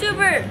best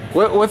YouTuber.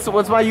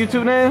 What's my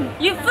YouTube name?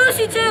 You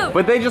Fousey too.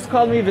 But they just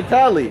called me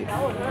Vitali.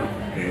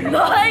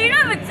 No, you're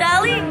not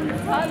Vitali.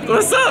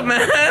 What's up,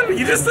 man?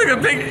 You just took a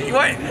picture.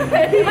 What? Am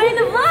I in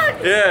the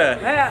vlog?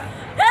 Yeah.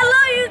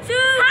 Hello,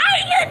 YouTube.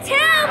 Hi,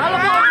 YouTube. All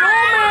about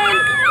Roman.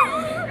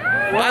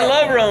 I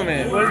love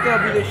Roman. Where's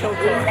gonna be the show?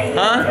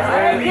 Huh?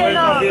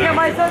 Can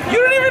my son? You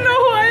don't even know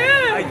who I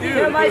am. I do.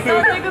 Can my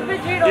son take a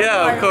picture?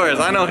 Yeah, of course.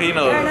 I know he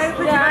knows.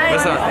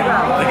 What's up?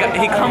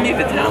 He called me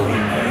Vitali.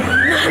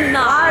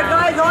 No. Alright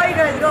guys, all you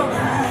guys go.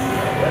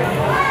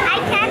 I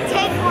can't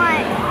take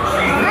one.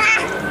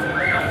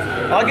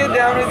 I'll get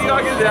down with you.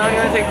 I'll get down. You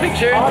wanna take a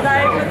picture? All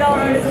that you put down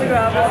on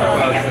Instagram.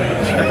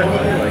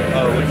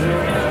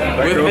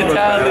 With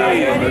Vitali.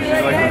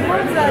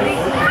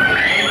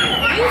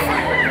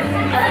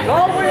 Go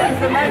with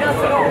the mega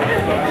go.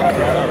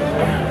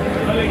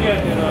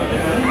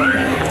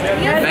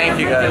 Thank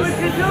you guys.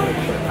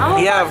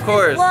 Yeah, of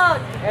course.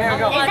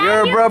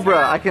 You're a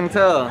bruh. I can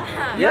tell.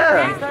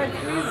 Yeah.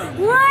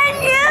 One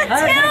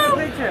YouTube.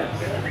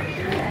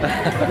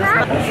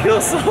 I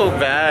feel so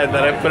bad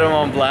that I put him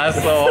on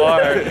blast so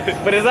hard.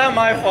 But is that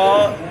my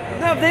fault?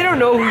 No, they don't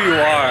know who you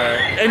are.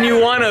 And you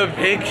want a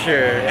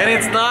picture, and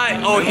it's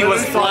not. Oh, he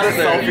was flustered.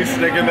 Selfie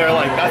stick in there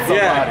like that's a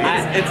lot.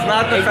 It's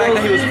not the fact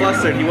that he was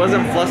flustered. He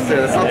wasn't flustered.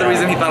 That's not the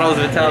reason he thought I was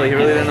Vitali. He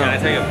really didn't know. Can I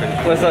take a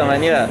picture? What's up,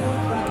 man? Yeah.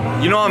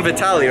 You know I'm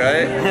Vitali,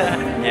 right?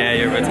 Yeah,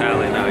 you're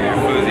Vitali now. You're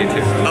Fousey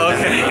too.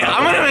 Okay.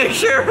 I'm gonna make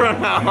sure from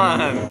now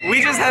on.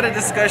 We just had a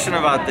discussion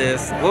about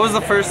this. What was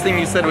the first thing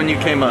you said when you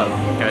came up?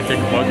 Can I take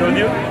a photo of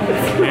you?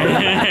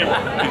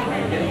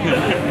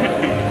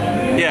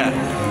 Yeah,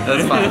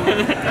 that's fine.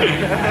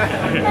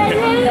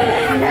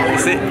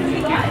 See?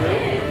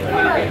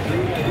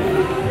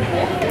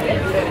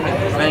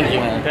 Thank you,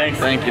 man. Thanks.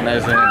 Thank you,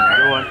 nice. Good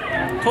one.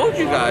 Told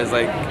you guys,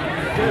 like,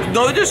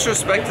 no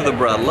disrespect to the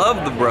bruh,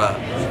 love the bruh,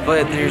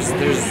 but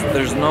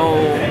there's no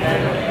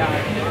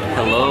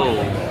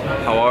hello.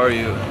 How are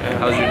you?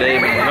 How's your day,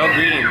 man? No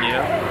greeting, you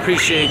know?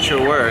 Appreciate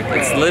your work.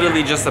 It's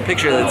literally just a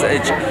picture.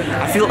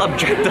 I feel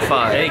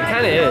objectified. It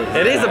kind of is.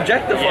 It is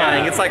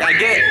objectifying. Yeah. It's like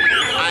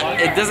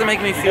it doesn't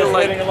make me feel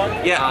like,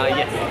 yeah.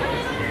 Yes.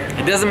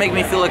 It doesn't make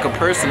me feel like a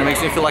person. It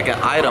makes me feel like an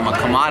item, a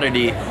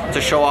commodity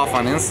to show off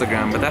on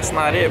Instagram. But that's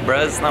not it,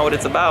 bruh. It's not what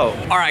it's about.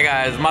 All right,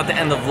 guys. I'm about to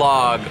end the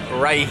vlog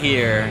right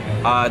here.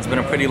 It's been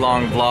a pretty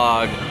long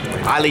vlog.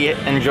 Ali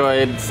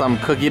enjoyed some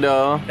cookie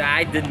dough.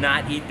 I did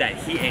not eat that.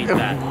 He ate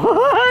that.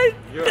 What?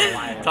 You're a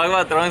liar. Talk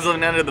about throwing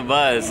something under the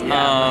bus.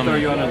 I'll throw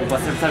you under the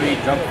bus every time you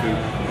eat junk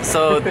food.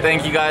 So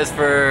thank you guys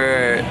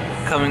for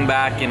coming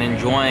back and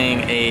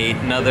enjoying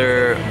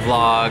another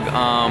vlog.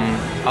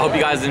 I hope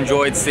you guys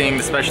enjoyed seeing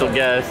the special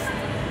guest.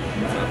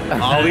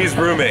 Ali's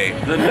roommate.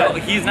 No,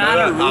 he's not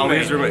a roommate.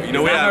 Ali's roommate. You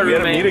know, He's we not had a a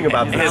roommate. meeting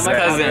about this. His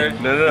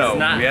cousin. No. He's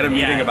not- We had a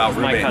meeting yeah, about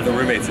he's my the cousin.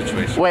 roommate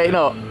situation.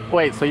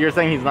 Wait, so you're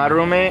saying he's not a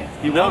roommate?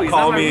 He won't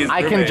call me his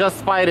I can roommate.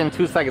 justify it in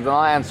 2 seconds and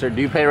I'll answer.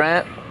 Do you pay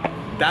rent?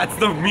 That's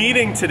the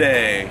meeting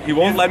today. He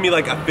won't let me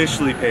like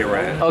officially pay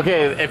rent.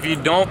 Okay, if you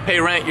don't pay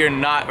rent, you're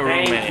not a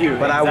roommate. Thank you.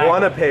 But I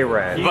want to pay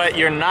rent. But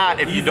you're not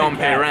if you He's don't a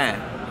pay guest.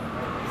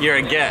 rent. You're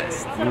a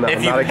guest. No, if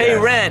I'm you not a pay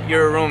guest. rent,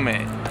 you're a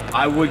roommate.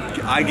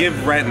 I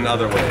give rent in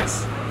other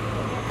ways.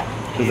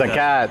 He's a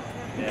cat.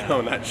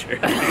 No, not sure.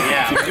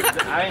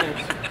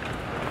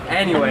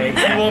 Anyway,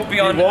 he won't be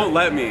on. He won't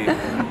let me.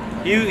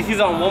 He's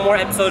on one more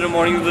episode of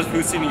Morning with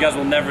Fousey, and you guys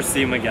will never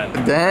see him again.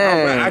 We're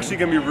Dang. actually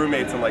gonna be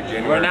roommates in like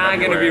January. We're not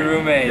gonna be February.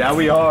 roommates. Yeah,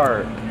 we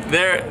are.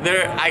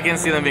 I can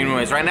see them being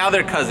roommates. Right now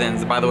they're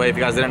cousins, by the way, if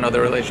you guys didn't know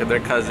their relationship, they're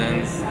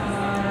cousins.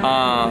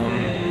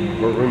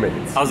 We're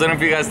roommates. I was waiting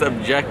for you guys to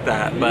object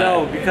that, but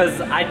No, because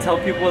I tell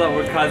people that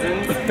we're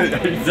cousins.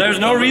 There's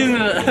no reason.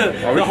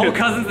 The whole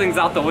cousin thing's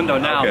out the window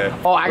now. Okay.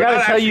 oh, I We're gotta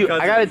not tell you, actually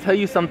I gotta cousins. tell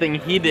you something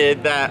he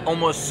did that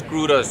almost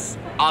screwed us.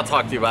 I'll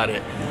talk to you about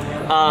it.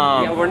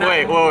 we're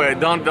not- Wait,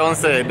 don't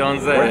say it, don't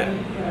say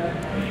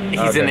it.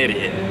 He's an Okay.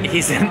 idiot.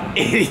 He's an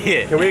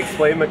idiot. Can we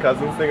explain the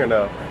cousins thing or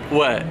no?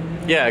 What?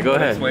 Yeah, go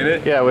ahead. explain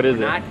it? Yeah, what is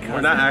it? Not We're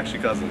cousins. not actually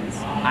cousins.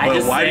 I But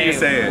just why do you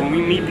say when it?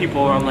 we meet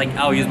people, I'm like,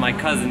 oh, he's my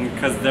cousin,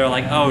 because they're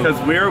like, oh. Because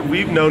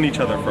we've known each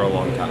other for a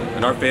long time,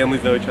 and our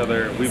families know each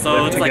other. We've So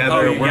lived it's like,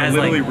 together. oh, you We're guys,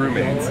 literally like-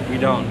 roommates. We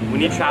don't.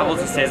 When he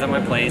travels, he stays at my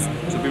place.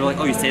 So people are like,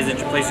 oh, he stays at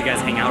your place. You guys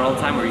hang out all the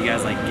time, or you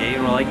guys like gay?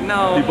 And we're like,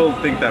 no. People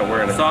think that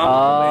we're in a So I'm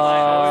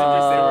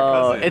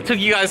Oh, it took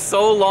you guys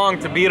so long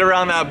to beat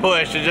around that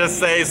bush to just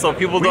say so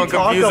people don't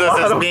talk confuse a us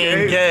lot, as okay?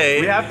 being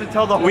gay. We have to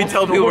tell the whole We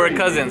tell people we're story.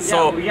 cousins. Yeah,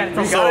 So, we gotta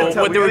tell- so we gotta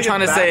tell- what we they were gotta trying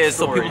to get say is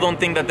so backstory. people don't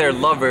think that they're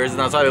lovers and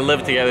that's why they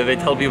live together. They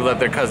tell people that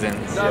they're cousins.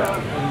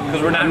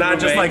 because we're not I'm not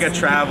just like a roommates.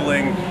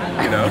 traveling,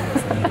 you know.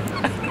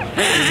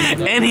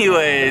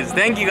 Anyways,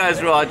 thank you guys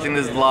for watching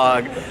this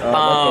vlog.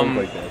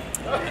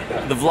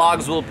 The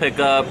vlogs will pick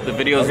up, the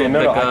videos Okay, will no,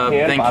 pick I up.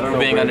 can, Thank but I you don't for know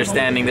being where.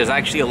 understanding. There's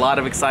actually a lot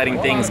of exciting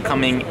things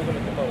coming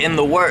in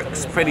the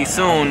works pretty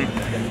soon.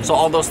 So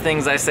all those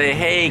things I say,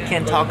 hey,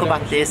 can't talk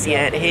about this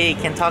yet. Hey,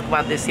 can't talk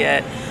about this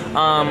yet.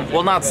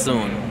 Well, not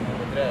soon.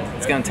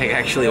 It's gonna take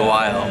actually a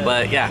while,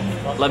 but yeah,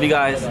 love you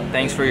guys.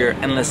 Thanks for your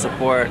endless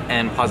support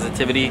and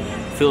positivity.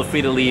 Feel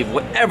free to leave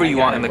whatever you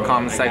want in the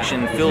comment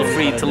section. Feel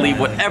free to leave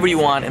whatever you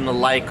want in the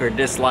like or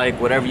dislike,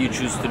 whatever you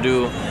choose to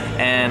do.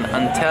 And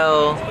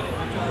until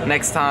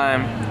next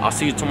time, I'll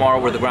see you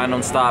tomorrow where the grind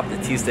don't stop, the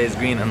tea stays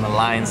green, and the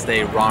lions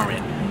stay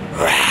roaring.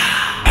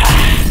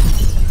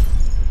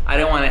 I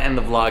didn't want to end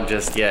the vlog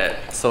just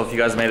yet, so if you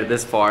guys made it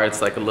this far,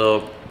 it's like a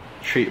little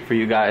treat for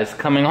you guys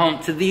coming home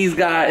to these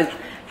guys.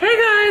 Hey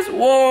guys,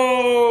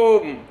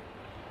 whoa!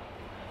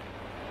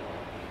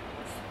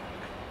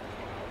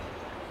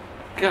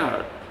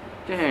 God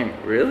dang,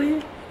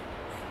 really?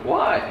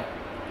 Why?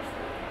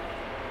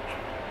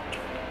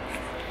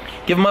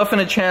 Give Muffin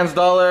a chance,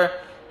 Dollar.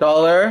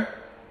 Dollar,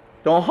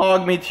 don't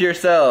hog me to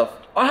yourself.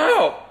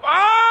 Ow!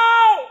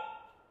 Ow!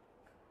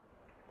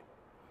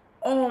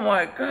 Oh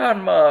my God,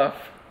 Muff.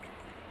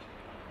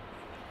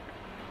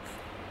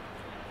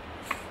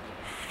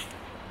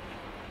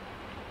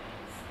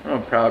 I'm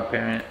a proud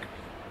parent.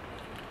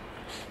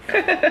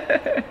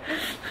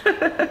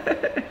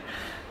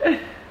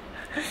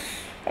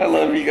 I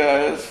love you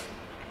guys.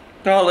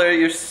 Dollar,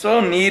 you're so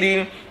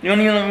needy. You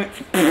don't even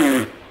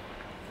let me...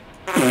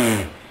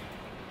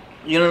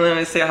 You don't let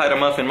me say hi to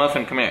Muffin.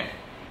 Muffin, come here.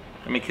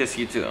 Let me kiss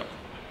you too.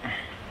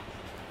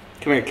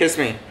 Come here, kiss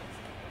me.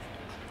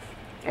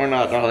 Or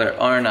not, Dollar,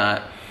 or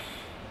not.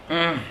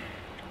 I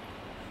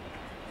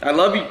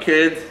love you,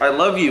 kids. I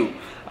love you.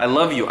 I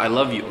love you. I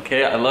love you,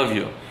 okay? I love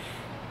you.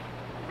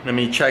 Let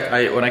me check.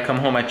 When I come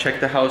home, I check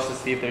the house to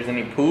see if there's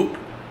any poop.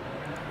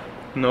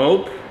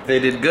 Nope. They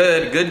did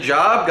good. Good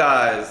job,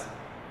 guys.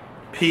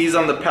 Peas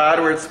on the pad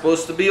where it's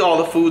supposed to be. All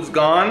the food's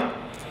gone.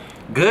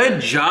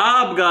 Good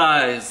job,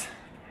 guys.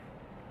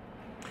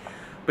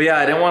 But yeah,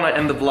 I didn't want to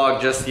end the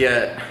vlog just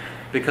yet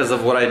because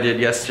of what I did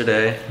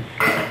yesterday.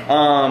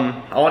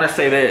 I want to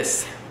say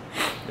this.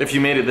 If you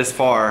made it this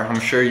far, I'm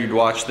sure you'd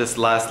watch this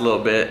last little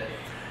bit.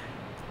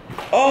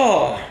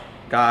 Oh,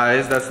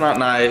 guys, that's not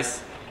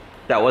nice.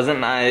 That wasn't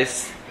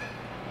nice.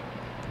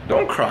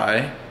 Don't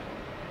cry.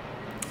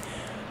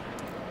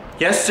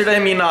 Yesterday,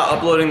 me not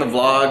uploading the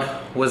vlog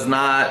was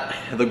not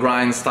the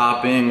grind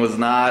stopping, was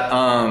not,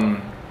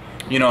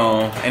 you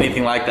know,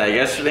 anything like that.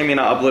 Yesterday, me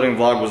not uploading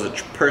vlog was a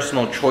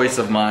personal choice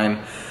of mine.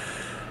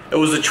 It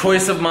was a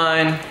choice of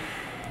mine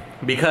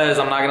because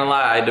I'm not gonna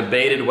lie, I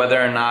debated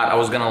whether or not I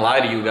was gonna lie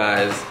to you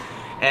guys.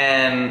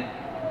 And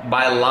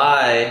by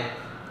lie,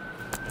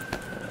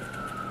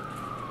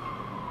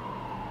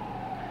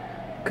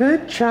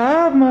 good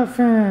job,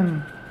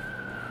 muffin.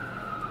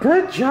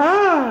 Good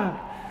job.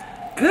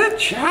 Good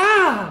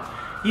job.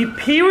 You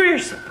pee where you're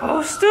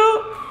supposed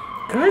to?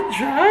 Good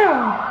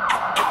job.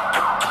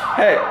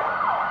 Hey.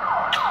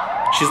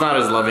 She's not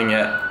as loving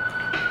yet.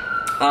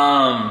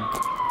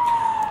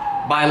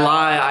 By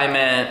lie, I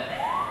meant,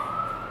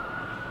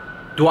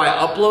 do I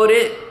upload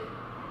it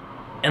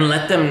and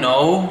let them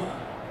know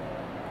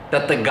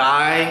that the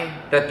guy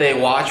that they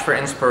watch for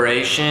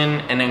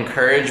inspiration and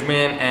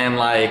encouragement and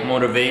like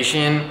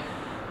motivation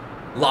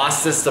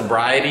lost his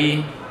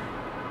sobriety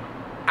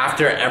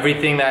after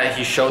everything that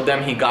he showed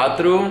them he got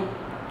through?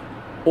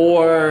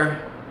 Or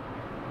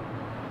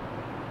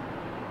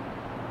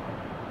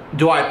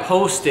do I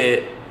post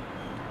it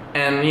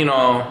and, you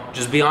know,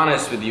 just be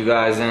honest with you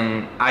guys?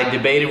 And I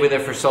debated with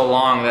it for so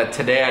long that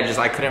today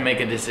I couldn't make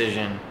a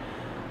decision.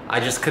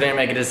 I just couldn't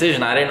make a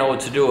decision. I didn't know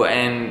what to do.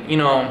 And, you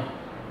know,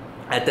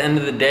 at the end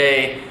of the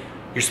day,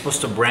 you're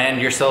supposed to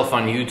brand yourself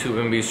on YouTube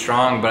and be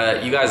strong,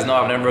 but you guys know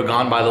I've never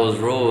gone by those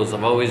rules.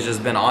 I've always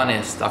just been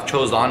honest. I've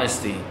chose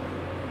honesty.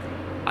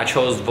 I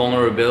chose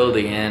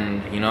vulnerability.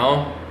 And, you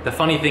know, the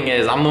funny thing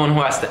is I'm the one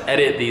who has to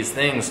edit these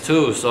things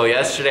too. So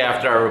yesterday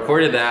after I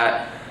recorded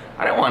that,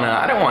 I didn't want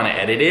to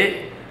edit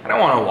it. I don't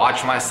want to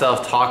watch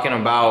myself talking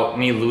about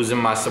me losing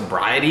my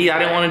sobriety. I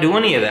didn't want to do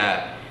any of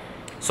that.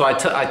 So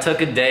I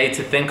took a day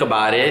to think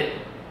about it.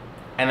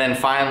 And then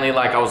finally,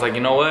 like, I was like, you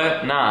know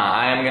what? Nah,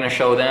 I am going to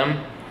show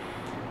them.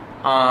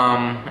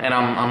 And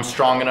I'm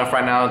strong enough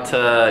right now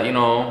to, you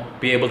know,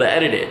 be able to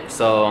edit it.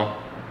 So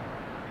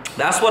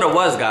that's what it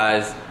was,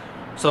 guys.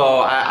 So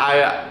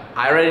I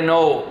already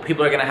know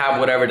people are going to have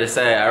whatever to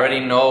say. I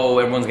already know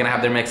everyone's going to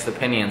have their mixed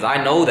opinions.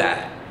 I know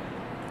that.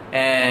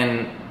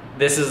 And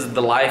this is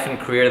the life and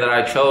career that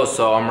I chose,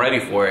 so I'm ready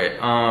for it.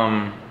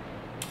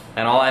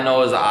 And all I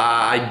know is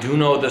I do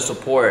know the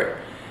support,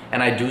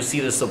 and I do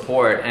see the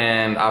support,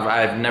 and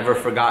I've never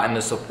forgotten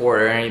the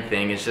support or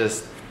anything. It's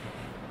just,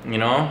 you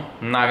know,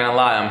 I'm not gonna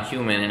lie, I'm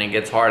human and it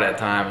gets hard at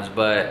times,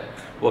 but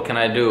what can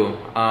I do?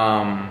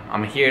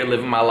 I'm here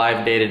living my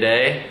life day to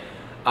day.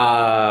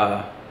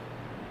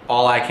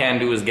 All I can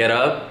do is get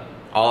up.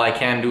 All I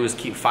can do is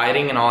keep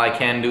fighting, and all I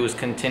can do is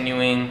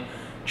continuing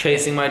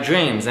chasing my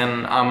dreams.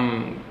 And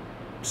I'm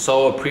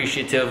so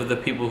appreciative of the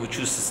people who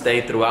choose to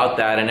stay throughout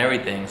that and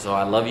everything. So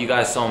I love you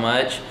guys so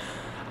much.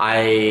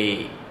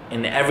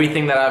 In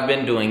everything that I've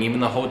been doing, even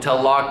the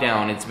hotel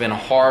lockdown, it's been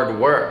hard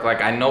work.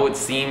 Like, I know it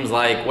seems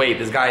like, wait,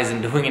 this guy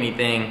isn't doing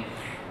anything.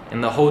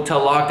 In the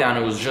hotel lockdown,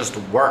 it was just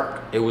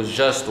work. It was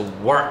just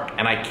work,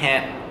 and I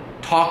can't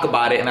talk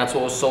about it, and that's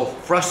what was so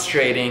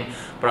frustrating.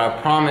 But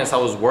I promise I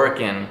was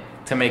working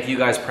to make you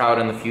guys proud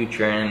in the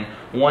future. And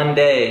one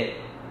day,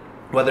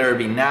 whether it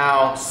be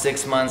now,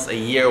 6 months, a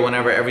year,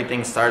 whenever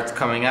everything starts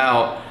coming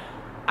out,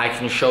 I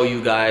can show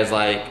you guys,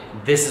 like,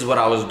 this is what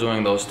I was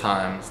doing those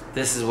times.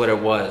 This is what it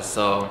was.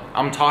 So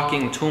I'm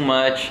talking too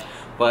much,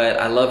 but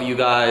I love you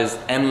guys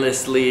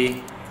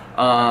endlessly.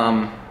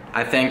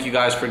 I thank you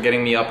guys for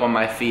getting me up on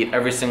my feet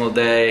every single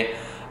day.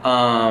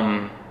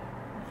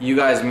 You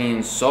guys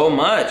mean so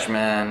much,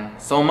 man.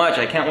 So much.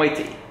 I can't wait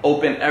to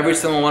open every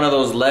single one of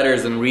those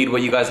letters and read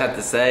what you guys had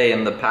to say,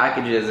 and the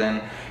packages,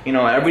 and, you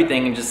know,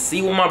 everything, and just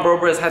see what my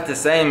bros had to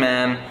say,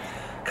 man.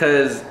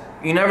 Cause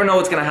you never know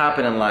what's gonna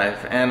happen in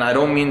life. And I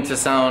don't mean to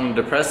sound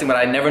depressing, but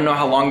I never know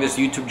how long this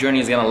YouTube journey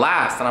is gonna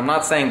last. And I'm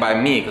not saying by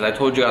me, because I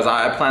told you guys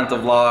I plan to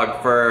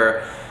vlog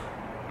for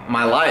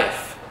my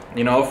life,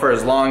 you know, for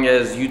as long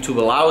as YouTube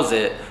allows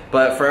it.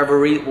 But for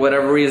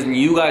whatever reason,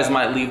 you guys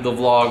might leave the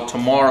vlog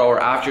tomorrow or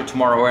after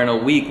tomorrow or in a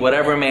week,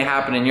 whatever may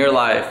happen in your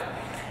life.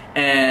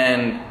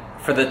 And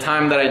for the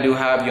time that I do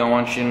have you, I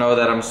want you to know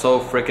that I'm so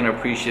freaking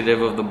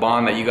appreciative of the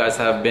bond that you guys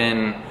have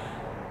been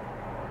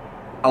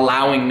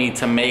allowing me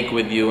to make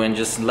with you, and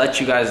just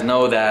let you guys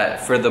know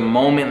that for the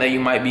moment that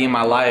you might be in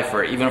my life,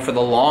 or even for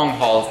the long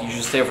haul, if you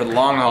should stay for the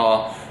long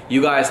haul,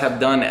 you guys have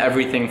done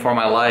everything for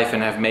my life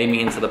and have made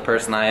me into the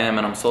person I am,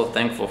 and I'm so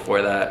thankful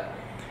for that.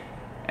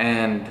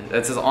 And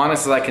it's as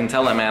honest as I can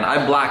tell it, man.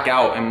 I black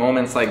out in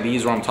moments like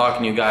these where I'm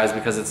talking to you guys,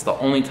 because it's the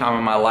only time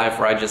in my life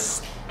where I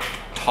just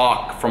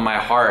talk from my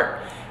heart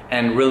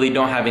and really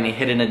don't have any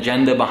hidden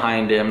agenda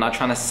behind it. I'm not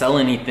trying to sell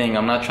anything.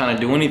 I'm not trying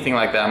to do anything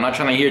like that. I'm not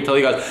trying to tell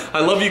you guys, I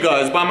love you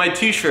guys, buy my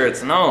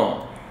t-shirts.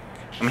 No.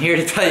 I'm here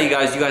to tell you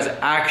guys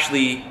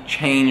actually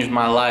changed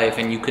my life,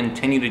 and you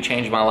continue to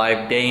change my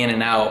life day in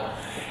and out.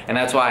 And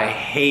that's why I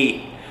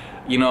hate,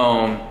 you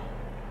know,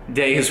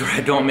 days where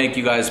I don't make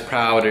you guys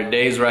proud, or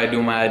days where I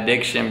do my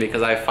addiction,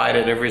 because I fight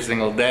it every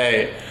single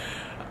day.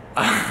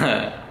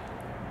 I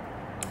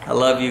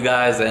love you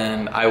guys,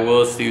 and I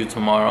will see you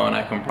tomorrow, and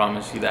I can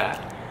promise you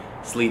that.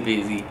 Sleep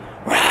easy.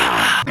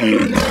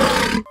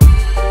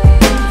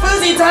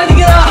 Fousey, time to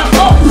get up.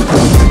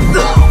 Oh.